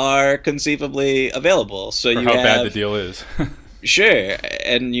deal, are conceivably available. So how bad the deal is. Sure.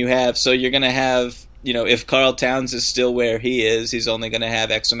 And so you're going to have, if Karl Towns is still where he is, he's only going to have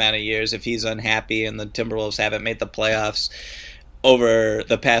X amount of years. If he's unhappy and the Timberwolves haven't made the playoffs over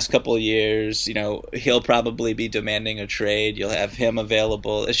the past couple of years, he'll probably be demanding a trade. You'll have him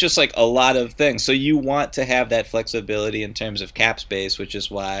available. It's just like a lot of things. So you want to have that flexibility in terms of cap space, which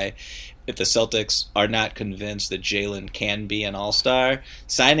is why if the Celtics are not convinced that Jalen can be an all-star,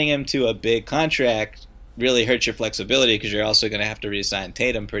 signing him to a big contract really hurts your flexibility because you're also going to have to re-sign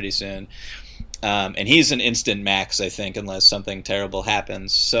Tatum pretty soon. And he's an instant max, I think, unless something terrible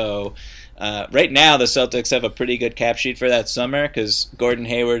happens. So right now, the Celtics have a pretty good cap sheet for that summer because Gordon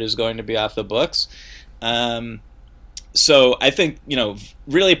Hayward is going to be off the books. So I think,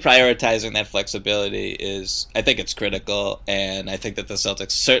 really prioritizing that flexibility I think it's critical, and I think that the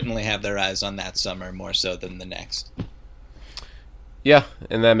Celtics certainly have their eyes on that summer more so than the next. Yeah,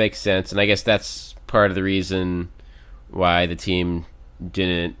 and that makes sense. And I guess that's part of the reason why the team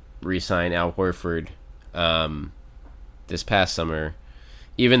didn't re-sign Al Horford this past summer.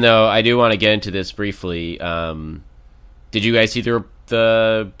 Even though I do want to get into this briefly, did you guys see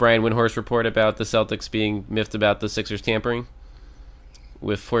the Brian Windhorst report about the Celtics being miffed about the Sixers tampering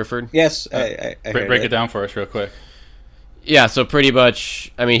with Horford? Yes, I break it down for us real quick. Yeah, so pretty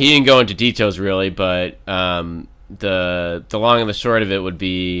much, I mean, he didn't go into details really, but the long and the short of it would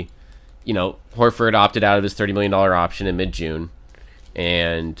be, Horford opted out of his $30 million option in mid-June,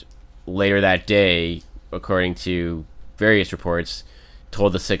 and later that day, according to various reports,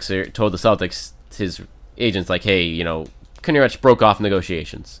 told the Celtics, his agents, like, hey, pretty much broke off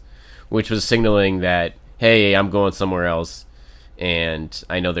negotiations, which was signaling that, hey, I'm going somewhere else, and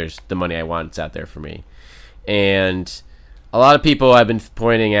I know there's the money I want, it's out there for me. And a lot of people have been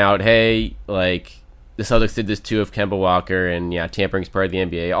pointing out, hey, like, the Celtics did this too of Kemba Walker, and yeah, tampering's part of the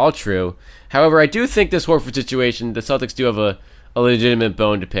NBA. All true. However, I do think this Horford situation, the Celtics do have a legitimate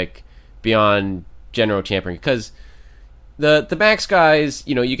bone to pick beyond general tampering, because the max guys,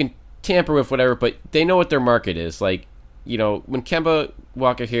 you can tamper with whatever, but they know what their market is. Like, when Kemba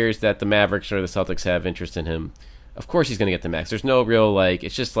Walker hears that the Mavericks or the Celtics have interest in him, of course he's going to get the max. There's no real,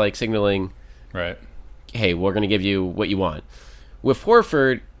 it's just like signaling, right? Hey, we're going to give you what you want. With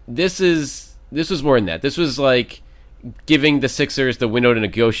Horford, this was more than that. This was like giving the Sixers the window to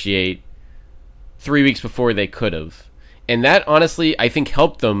negotiate 3 weeks before they could have. And that, honestly, I think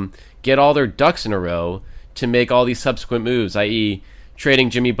helped them get all their ducks in a row to make all these subsequent moves, i.e. trading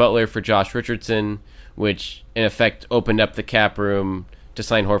Jimmy Butler for Josh Richardson, which in effect opened up the cap room to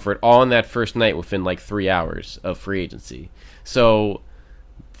sign Horford all in that first night within like 3 hours of free agency. So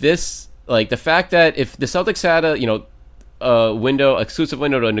this, like, the fact that if the Celtics had exclusive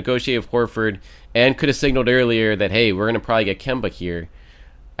window to negotiate with Horford and could have signaled earlier that, hey, we're going to probably get Kemba here,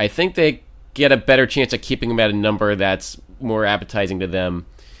 I think they get a better chance of keeping him at a number that's more appetizing to them.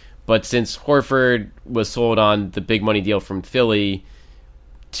 But since Horford was sold on the big money deal from Philly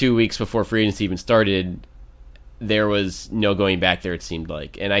 2 weeks before free agency even started, there was no going back there, it seemed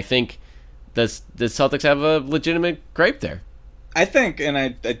like. And I think the Celtics have a legitimate gripe there. I think, and I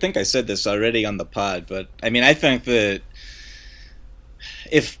think I said this already on the pod, but I mean, I think that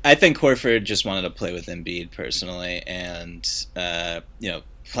I think Horford just wanted to play with Embiid personally, and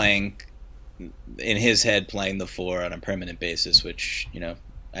playing in his head, playing the 4 on a permanent basis, which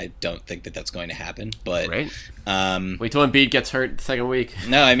I don't think that that's going to happen. But right. Wait till Embiid gets hurt the second week.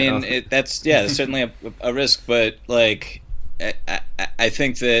 No, I mean that's certainly a risk, but like I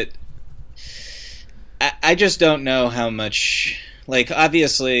think that I just don't know how much. Like,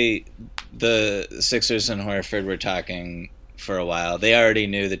 obviously, the Sixers and Horford were talking for a while. They already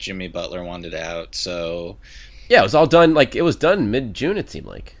knew that Jimmy Butler wanted out, so yeah, it was all done. Like, it was done mid-June, it seemed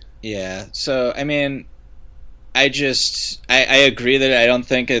like. Yeah, so I mean, I agree that I don't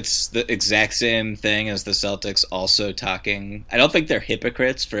think it's the exact same thing as the Celtics also talking. I don't think they're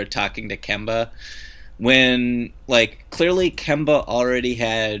hypocrites for talking to Kemba when, like, clearly Kemba already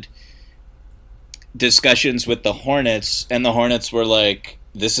had discussions with the Hornets, and the Hornets were like,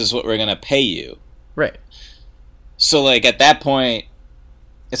 this is what we're going to pay you. Right. So, like, at that point,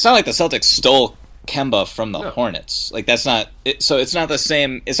 it's not like the Celtics stole Kemba from the Hornets. Like, that's not... So it's not the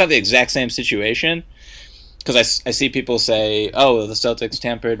same... It's not the exact same situation. Because I see people say, oh, the Celtics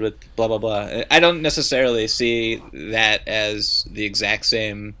tampered with blah, blah, blah. I don't necessarily see that as the exact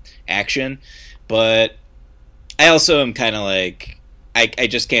same action. But I also am kind of like... I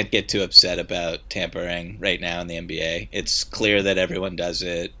just can't get too upset about tampering right now in the NBA. It's clear that everyone does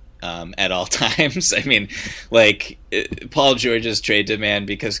it at all times. I mean, like, Paul George's trade demand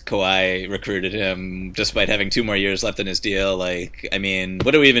because Kawhi recruited him despite having 2 more years left in his deal. Like, I mean,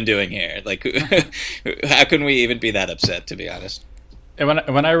 what are we even doing here? Like, how can we even be that upset, to be honest? And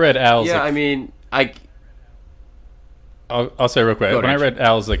when I read Al's... Yeah, I mean, I'll say real quick. When I read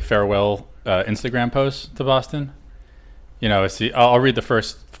Al's, like, farewell Instagram post to Boston... I'll read the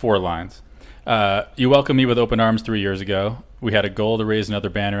first 4 lines. You welcomed me with open arms 3 years ago. We had a goal to raise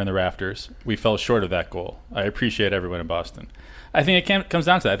another banner in the rafters. We fell short of that goal. I appreciate everyone in Boston. I think it comes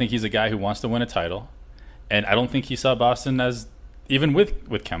down to that. I think he's a guy who wants to win a title, and I don't think he saw Boston as even with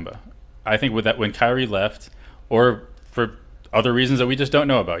Kemba. I think with that when Kyrie left, or for other reasons that we just don't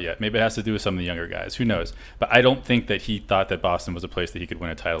know about yet. Maybe it has to do with some of the younger guys. Who knows? But I don't think that he thought that Boston was a place that he could win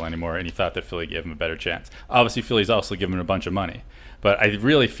a title anymore, and he thought that Philly gave him a better chance. Obviously, Philly's also given him a bunch of money. But I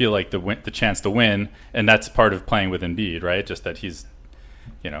really feel like the chance to win, and that's part of playing with Embiid, right? Just that he's,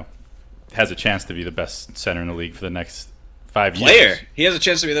 has a chance to be the best center in the league for the next 5 years. He has a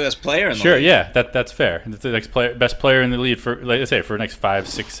chance to be the best player in the league. Sure, yeah, that's fair. The best player in the league for, like I say, for the next 5,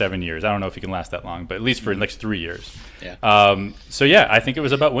 6, 7 years. I don't know if he can last that long, but at least for the next 3 years. Yeah. So yeah, I think it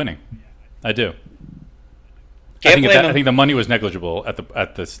was about winning. I do. I think the money was negligible at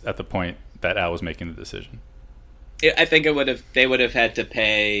the point that Al was making the decision. I think they would have had to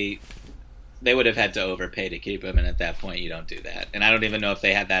pay. They would have had to overpay to keep him, and at that point, you don't do that. And I don't even know if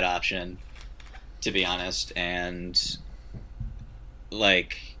they had that option, to be honest. And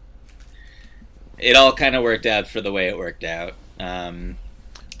like, it all kind of worked out for the way it worked out.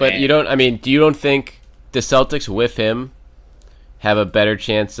 But you don't. I mean, you don't think the Celtics with him have a better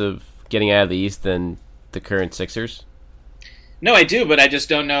chance of getting out of the East than the current Sixers? No, I do, but I just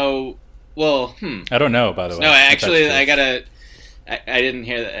don't know. Well, I don't know, by the way. No, actually, I didn't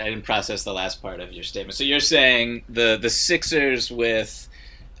hear that. I didn't process the last part of your statement. So you're saying the Sixers with,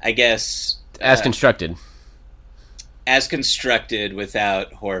 I guess, as constructed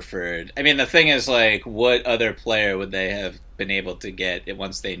without Horford. I mean, the thing is, like, what other player would they have been able to get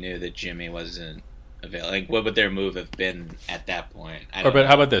once they knew that Jimmy wasn't available? Like, what would their move have been at that point? But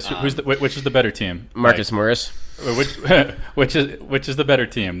how about this? Which is the better team? Marcus Morris. Which is the better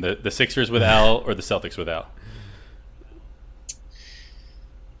team? The Sixers with Al or the Celtics with Al?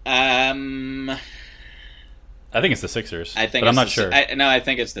 I think it's the Sixers. but I'm not sure. I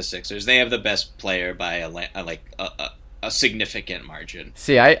think it's the Sixers. They have the best player by a significant margin.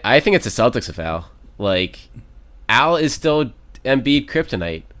 See, I think it's the Celtics with Al. Like, Al is still Embiid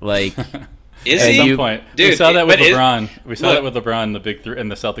kryptonite. Like, Is At he? some point, we Dude, saw that with but it- LeBron. We saw look- that with LeBron in the big three, in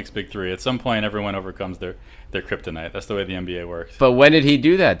the Celtics' big three. At some point, everyone overcomes their kryptonite. That's the way the NBA works. But when did he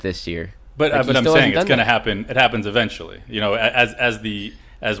do that this year? But Like, he but I'm still saying hasn't it's done going to that. happen. It happens eventually. You know,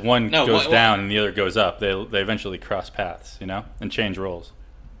 as one No, goes what- down and the other goes up, they eventually cross paths. You know, and change roles.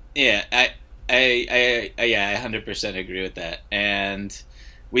 Yeah, I 100% agree with that. And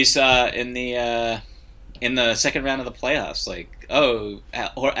we saw in the second round of the playoffs, like, Al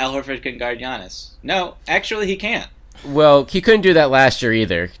Horford can guard Giannis. No, actually, he can't. Well, he couldn't do that last year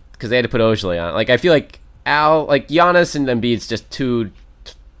either because they had to put Ojeley on. Like, I feel like Giannis and Embiid's just two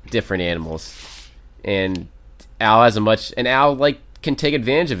different animals, and Al can take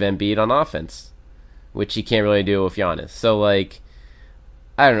advantage of Embiid on offense, which he can't really do with Giannis. So, like,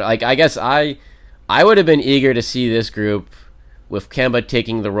 I don't know. Like, I guess I would have been eager to see this group with Kemba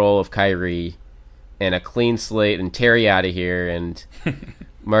taking the role of Kyrie and a clean slate and Terry out of here and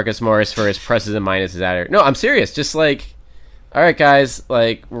Marcus Morris for his pluses and minuses out of here. No, I'm serious. Just like, all right, guys,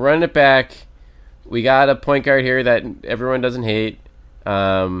 like, we're running it back. We got a point guard here that everyone doesn't hate.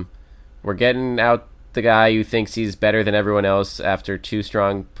 We're getting out the guy who thinks he's better than everyone else after 2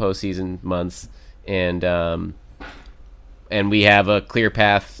 strong postseason months, and we have a clear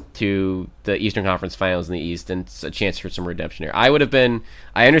path to the Eastern Conference Finals in the East and a chance for some redemption here. I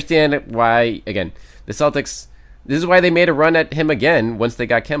understand why, again, the Celtics, this is why they made a run at him again once they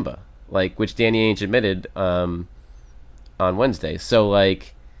got Kemba, like, which Danny Ainge admitted on Wednesday. So,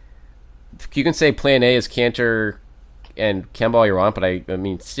 like, you can say Plan A is Cantor and Kemba all you want, but I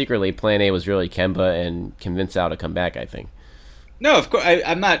mean, secretly, Plan A was really Kemba and convince Al to come back, I think. No, of course,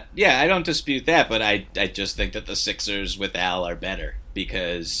 I'm not. Yeah, I don't dispute that, but I just think that the Sixers with Al are better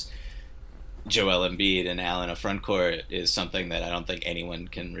because Joel Embiid and Al in a front court is something that I don't think anyone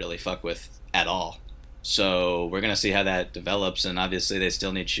can really fuck with at all. So we're gonna see how that develops, and obviously they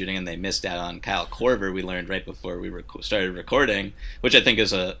still need shooting, and they missed out on Kyle Korver. We learned right before we started recording, which I think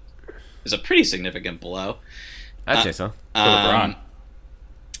is a pretty significant blow. I'd say so. For LeBron.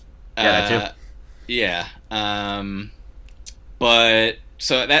 Yeah, that too. Yeah. But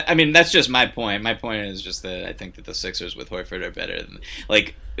so that, I mean, that's just my point. My point is just that I think that the Sixers with Horford are better than,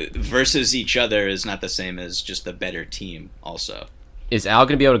 like, versus each other is not the same as just the better team also. Is Al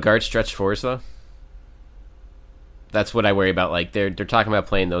going to be able to guard stretch fours, though? That's what I worry about. Like, they're talking about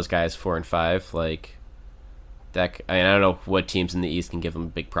playing those guys 4 and 5. Like, that. I mean, I don't know what teams in the East can give them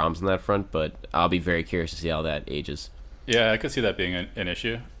big problems on that front, but I'll be very curious to see how that ages. Yeah, I could see that being an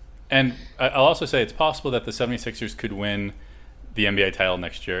issue. And I'll also say it's possible that the 76ers could win the NBA title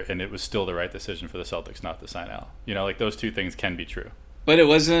next year, and it was still the right decision for the Celtics not to sign Al. You know, like, those two things can be true. But it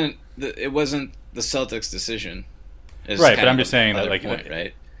wasn't the Celtics' decision. Right, but I'm just saying that, like, point,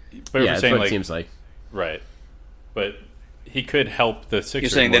 right? But Yeah, we're saying, what like, it seems like. Right. But he could help the Sixers. You're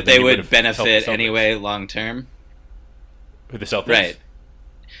saying more that than they he would would've helped the benefit Celtics. anyway long term? With the Celtics? Right.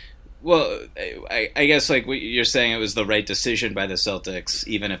 Well, I guess, like, what you're saying, it was the right decision by the Celtics,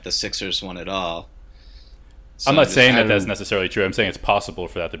 even if the Sixers won it all. So I'm not saying that I'm- that's necessarily true. I'm saying it's possible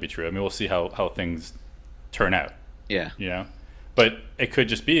for that to be true. I mean, we'll see how things turn out. Yeah. You know? But it could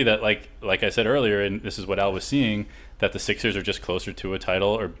just be that, like I said earlier, and this is what Al was seeing, that the Sixers are just closer to a title,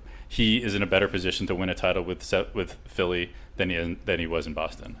 or he is in a better position to win a title with Philly than he was in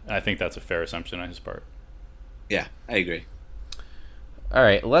Boston. And I think that's a fair assumption on his part. Yeah, I agree. All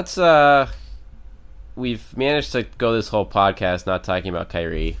right, let's. We've managed to go this whole podcast not talking about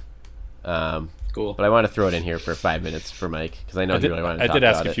Kyrie. Cool. But I want to throw it in here for 5 minutes for Mike because I know he really wanted to talk I did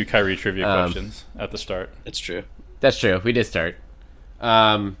ask about a few it. Kyrie trivia questions at the start. That's true. That's true. We did start.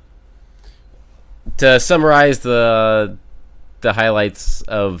 To summarize the highlights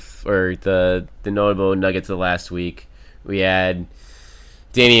of, or the notable nuggets of last week, we had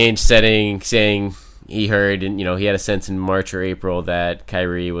Danny Ainge saying he heard, and he had a sense in March or April that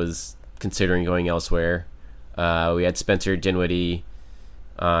Kyrie was considering going elsewhere. We had Spencer Dinwiddie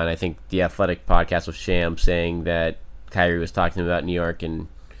on, I think, the Athletic podcast with Sham saying that Kyrie was talking to him about New York in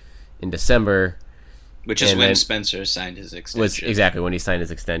December. Which is And when then- Spencer signed his extension. Was exactly when he signed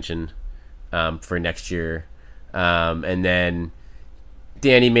his extension for next year. And then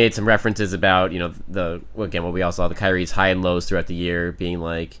Danny made some references about, what we all saw, the Kyrie's high and lows throughout the year, being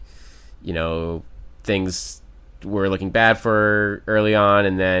like, things were looking bad for early on,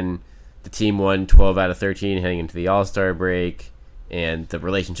 and then the team won 12 out of 13 heading into the All-Star break, and the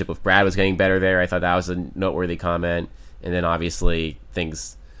relationship with Brad was getting better there. I thought that was a noteworthy comment. And then obviously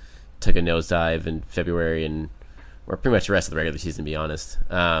things took a nosedive in February and or pretty much the rest of the regular season, to be honest.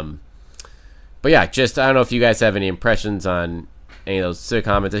 But yeah, just I don't know if you guys have any impressions on any of those specific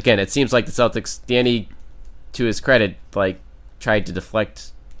comments. Again, it seems like the Celtics, Danny, to his credit, like tried to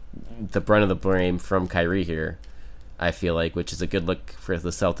deflect the brunt of the blame from Kyrie here, I feel like, which is a good look for the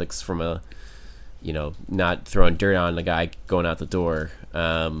Celtics from a, not throwing dirt on the guy going out the door.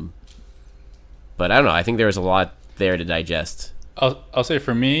 But I don't know. I think there was a lot there to digest. I'll say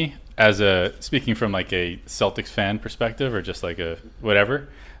for me, speaking from like a Celtics fan perspective or just like a whatever,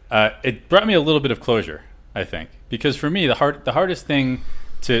 it brought me a little bit of closure, I think, because for me the hardest thing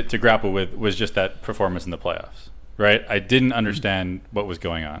to grapple with was just that performance in the playoffs. Right, I didn't understand what was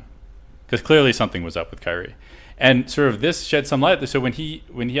going on because clearly something was up with Kyrie, and sort of this shed some light. So when he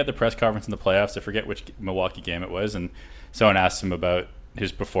had the press conference in the playoffs, I forget which Milwaukee game it was, and someone asked him about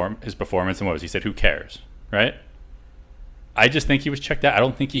his performance, and what was he said? Who cares, right? I just think he was checked out. I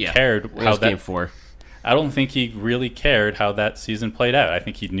don't think he cared how that game 4. I don't think he really cared how that season played out. I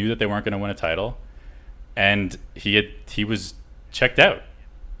think he knew that they weren't going to win a title, and he was checked out.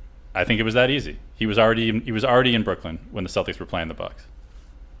 I think it was that easy. He was already in Brooklyn when the Celtics were playing the Bucks.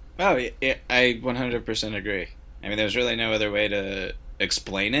 Oh, yeah, I 100% agree. I mean, there's really no other way to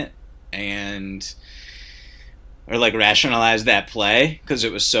explain it or like rationalize that play because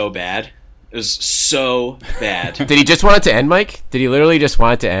it was so bad. It was so bad. Did he just want it to end, Mike? Did he literally just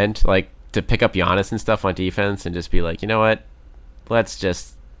want it to end, like to pick up Giannis and stuff on defense and just be like, you know what? Let's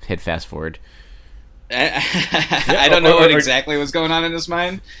just hit fast forward. I don't know what exactly was going on in his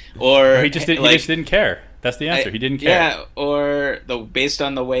mind, or he just didn't care. That's the answer. He didn't care. Yeah, or based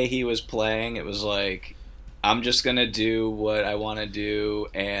on the way he was playing, it was like, I'm just gonna do what I want to do,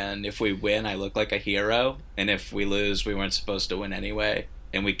 and if we win, I look like a hero, and if we lose, we weren't supposed to win anyway,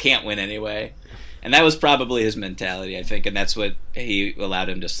 and we can't win anyway. And that was probably his mentality, I think, and that's what he allowed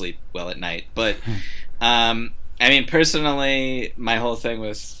him to sleep well at night. But I mean, personally, my whole thing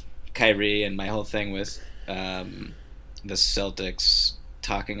with Kyrie and my whole thing with the Celtics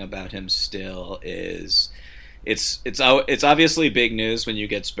talking about him still is it's obviously big news when you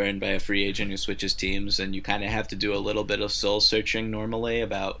get spurned by a free agent who switches teams, and you kind of have to do a little bit of soul searching normally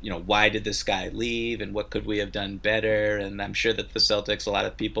about why did this guy leave and what could we have done better. And I'm sure that the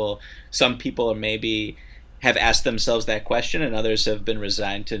Celtics, some people are maybe have asked themselves that question, and others have been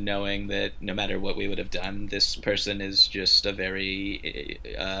resigned to knowing that no matter what we would have done, this person is just a very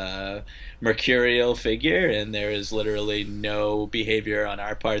mercurial figure, and there is literally no behavior on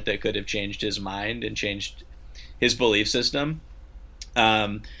our part that could have changed his mind and changed his belief system.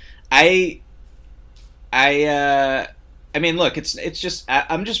 I mean, look, it's just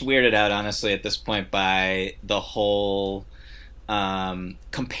I'm just weirded out, honestly, at this point by the whole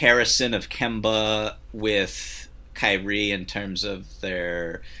comparison of Kemba with Kyrie in terms of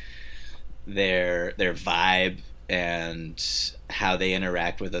their vibe and how they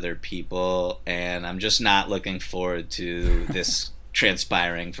interact with other people, and I'm just not looking forward to this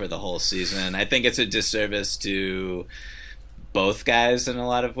transpiring for the whole season. I think it's a disservice to both guys in a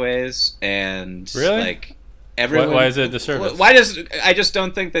lot of ways, and really? Like everyone, why is it a disservice? I just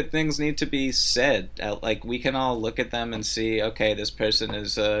don't think that things need to be said. Like, we can all look at them and see, okay, this person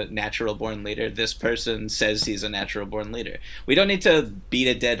is a natural born leader. This person says he's a natural born leader. We don't need to beat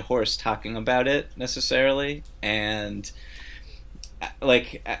a dead horse talking about it necessarily. And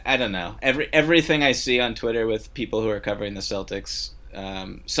like, I don't know. Everything I see on Twitter with people who are covering the Celtics,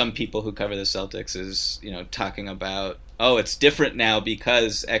 some people who cover the Celtics is, talking about, oh, it's different now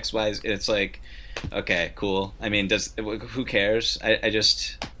because X, Y. It's like, okay, cool. I mean, who cares? I don't know.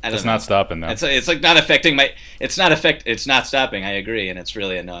 It's not stopping though. It's like not affecting my. It's not stopping. I agree, and it's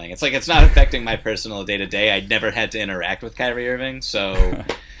really annoying. It's like it's not affecting my personal day to day. I never had to interact with Kyrie Irving, so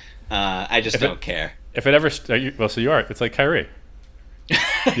I just don't care. If it ever, so you are. It's like Kyrie.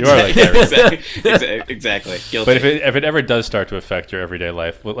 You are like Kyrie. Exactly. Guilty. But if it ever does start to affect your everyday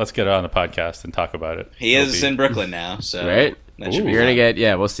life, let's get it on the podcast and talk about it. He is in Brooklyn now, so right. You're gonna get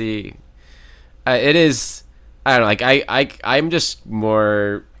we'll see. It is. I don't know. Like I'm just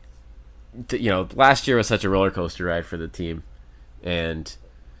more. Last year was such a roller coaster ride for the team, and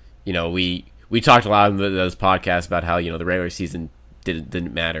we talked a lot in those podcasts about how the regular season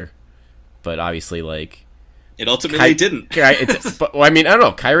didn't matter, but obviously like it ultimately didn't. But I mean, I don't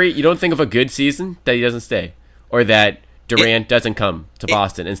know. Kyrie, you don't think of a good season that he doesn't stay, or that Durant doesn't come to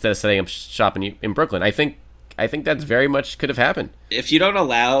Boston instead of setting up shop in Brooklyn. I think that's very much could have happened. If you don't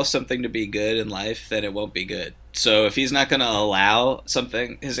allow something to be good in life, then it won't be good. So if he's not going to allow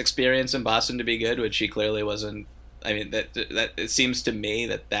his experience in Boston to be good, which he clearly wasn't, I mean, that it seems to me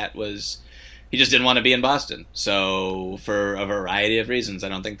that was, he just didn't want to be in Boston. So for a variety of reasons, I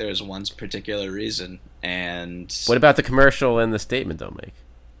don't think there was one particular reason. And what about the commercial and the statement, though, Mike?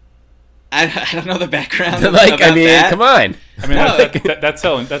 I don't know the background. Come on. I mean, that's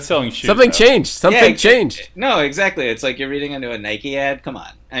selling shoes. Something changed. Changed. No, exactly. It's like you're reading into a Nike ad. Come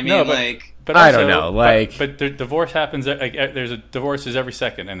on. I mean, No, but I don't know, but the divorce happens. There's divorces every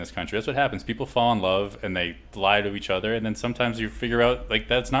second in this country. That's what happens. People fall in love and they lie to each other, and then sometimes you figure out like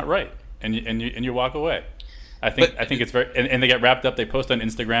that's not right, and you walk away. I think it's very and they get wrapped up. They post on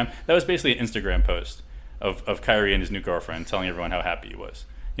Instagram. That was basically an Instagram post of Kyrie and his new girlfriend telling everyone how happy he was.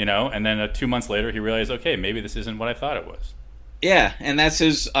 And then 2 months later he realized, okay, maybe this isn't what I thought it was. Yeah, and that's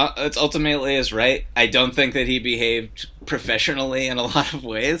his. It's ultimately his right. I don't think that he behaved professionally in a lot of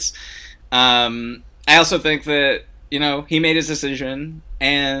ways. I also think that he made his decision,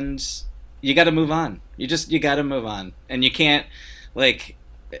 and you got to move on. You got to move on, and you can't like.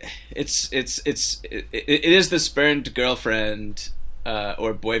 It is the spurned girlfriend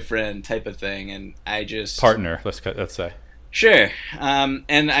or boyfriend type of thing, and I just partner. Let's say. Sure,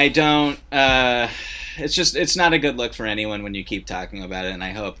 and I don't. It's not a good look for anyone when you keep talking about it, and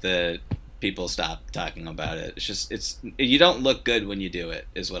I hope that people stop talking about it. You don't look good when you do it,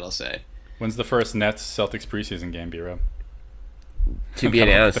 is what I'll say. When's the first Nets Celtics preseason game, B-Rob? To be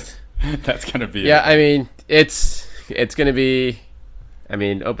announced. That's gonna be. Yeah, I mean it's gonna be. I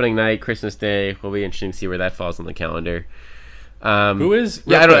mean, opening night, Christmas Day will be interesting to see where that falls on the calendar. Who is?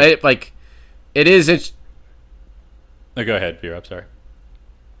 Yeah, I don't know. It is. No, go ahead, B-Rob. Sorry.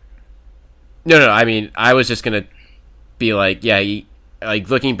 No. I mean, I was just gonna be like, yeah,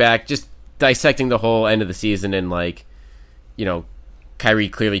 looking back, just dissecting the whole end of the season, and Kyrie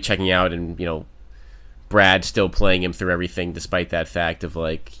clearly checking out, and Brad still playing him through everything, despite that fact of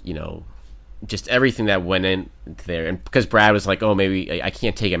just everything that went in there, and because Brad was like, oh, maybe I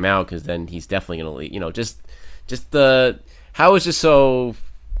can't take him out because then he's definitely gonna leave. Just the how it was just so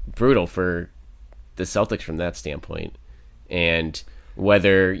brutal for the Celtics from that standpoint. And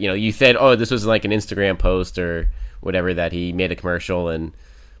whether you said, oh, this was like an Instagram post or whatever, that he made a commercial and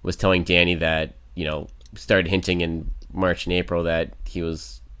was telling Danny that started hinting in March and April that he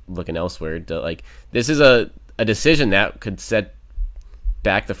was looking elsewhere. This is a decision that could set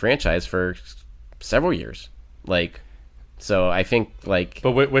back the franchise for several years. So I think but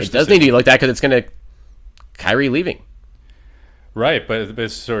it does need to be looked at because it's going to Kyrie leaving. Right, but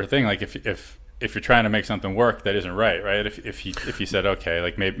it's sort of thing if you're trying to make something work that isn't right. If you said,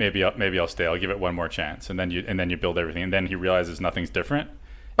 okay, maybe I'll stay, I'll give it one more chance, and then you build everything, and then he realizes nothing's different.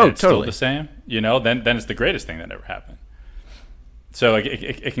 Oh, it's totally. Still the same. Then it's the greatest thing that ever happened. So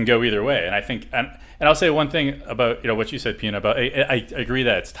it can go either way, and I think, and I'll say one thing about what you said, Pina, about I agree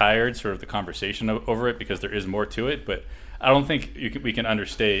that it's tired, sort of the conversation over it, because there is more to it, but I don't think we can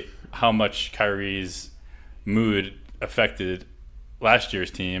understate how much Kyrie's mood affected last year's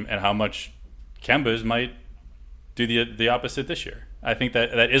team, and how much Kemba's might do the opposite this year. I think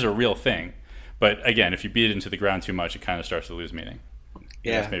that is a real thing, but again, if you beat it into the ground too much, it kind of starts to lose meaning.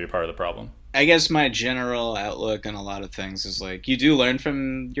 Yeah, that's maybe part of the problem. I guess my general outlook on a lot of things is you do learn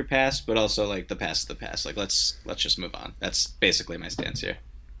from your past, but also the past is the past. Let's just move on. That's basically my stance here.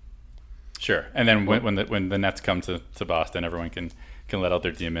 Sure, and then when the Nets come to Boston, everyone can let out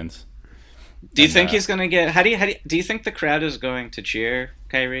their demons. Do you think he's going to get? How do you think the crowd is going to cheer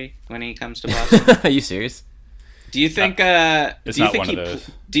Kyrie when he comes to Boston? Are you serious? Do you think? It's not one of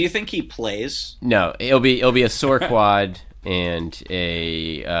those. Do you think he plays? No, it'll be a sore quad and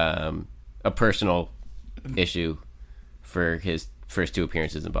a personal issue for his first two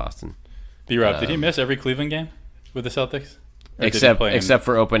appearances in Boston. B-Rob, did he miss every Cleveland game with the Celtics? Except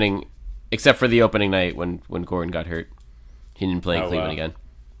for the opening night when Gordon got hurt, he didn't play in Cleveland again.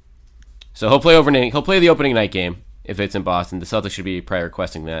 So he'll play the opening night game if it's in Boston. The Celtics should be probably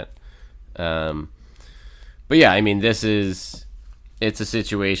requesting that. But yeah, I mean, it's a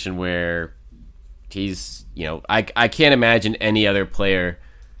situation where he's, I can't imagine any other player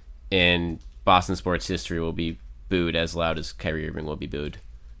in Boston sports history will be booed as loud as Kyrie Irving will be booed.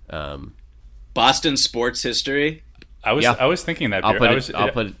 Boston sports history? I was thinking that. I'll put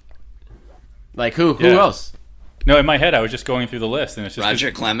who else? No, in my head I was just going through the list, and it's just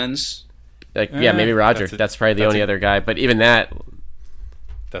Roger Clemens. Maybe Roger. That's probably the only other guy. But even that,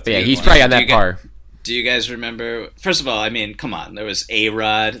 he's one. probably on that par. Do you guys remember? First of all, I mean, come on. There was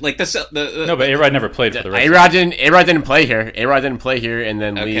A-Rod. No, but A-Rod never played for the Red Sox. A-Rod didn't play here. A-Rod didn't play here, and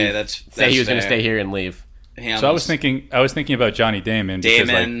then leave. That's say he was going to stay here and leave. So I was thinking about Johnny Damon.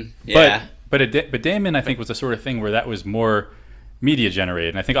 Yeah. But Damon, I think, was the sort of thing where that was more media generated,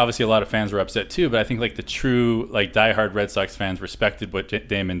 and I think obviously a lot of fans were upset too, but I think the true diehard Red Sox fans respected what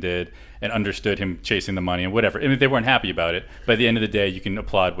Damon did and understood him chasing the money and whatever. I mean, they weren't happy about it, but at the end of the day you can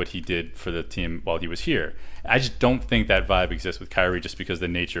applaud what he did for the team while he was here. I just don't think that vibe exists with Kyrie, just because of the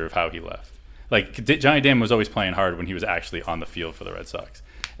nature of how he left. Johnny Damon was always playing hard when he was actually on the field for the Red Sox,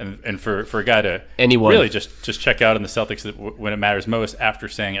 and for a guy to Anyone. really just check out in the Celtics when it matters most after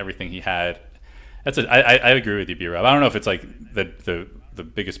saying everything he had. I agree with you, B-Rob. I don't know if it's like the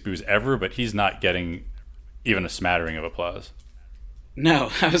biggest booze ever, but he's not getting even a smattering of applause.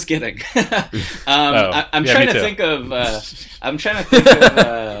 No, I was kidding. I'm yeah, trying me to too. think of. I'm trying to think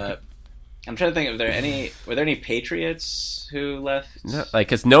of were there any Patriots who left? No, like,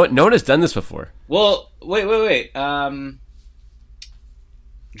 because no one has done this before. Well, wait.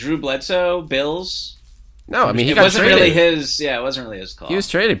 Drew Bledsoe, Bills. No, I mean, he It got wasn't traded. really his. Yeah, it wasn't really his call. He was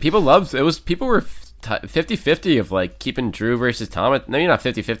traded. People loved it. People were 50-50 of like keeping Drew versus Thomas. Maybe not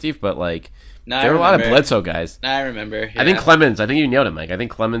 50-50, but like No, there were a lot of remember. Bledsoe guys. I remember. I think yeah. Clemens. I think you nailed it, Mike. I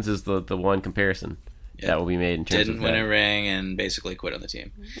think Clemens is the one comparison Yeah. that will be made in terms Didn't of win that. a ring and basically quit on the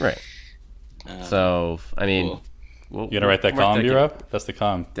team. Right. So I mean, Cool. we'll, You gonna write that we'll column, mark B-Rob? That's the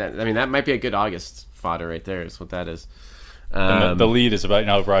column. that might be a good August fodder right there. Is what that is. And the lead is about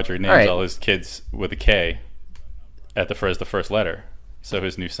how Roger names right. all his kids with a K at the first letter. So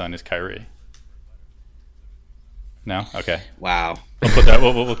his new son is Kyrie. No, okay. Wow. We'll put that.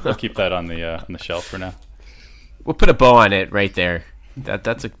 We'll keep that on the shelf for now. We'll put a bow on it right there.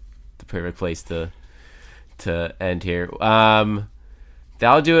 That's the perfect place to end here.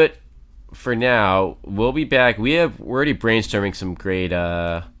 That'll do it for now. We'll be back. We're already brainstorming some great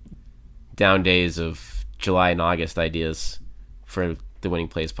down days of July and August ideas for the Winning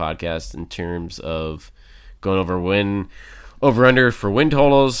Plays podcast in terms of going over under for win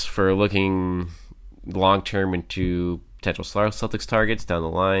totals, for looking long term into potential Celtics targets down the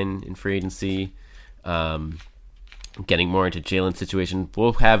line in free agency. Getting more into Jalen's situation.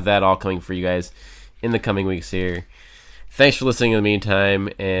 We'll have that all coming for you guys in the coming weeks here. Thanks for listening in the meantime,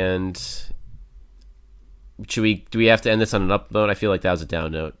 and do we have to end this on an up note? I feel like that was a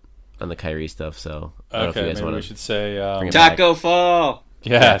down note on the Kyrie stuff, so I don't know if you Okay, guys maybe want we to should say bring it back. Taco Fall.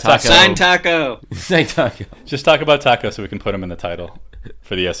 yeah, Taco. Sign Taco. Say Taco. Just talk about Taco so we can put him in the title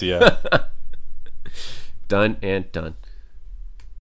for the SEO. Done and done.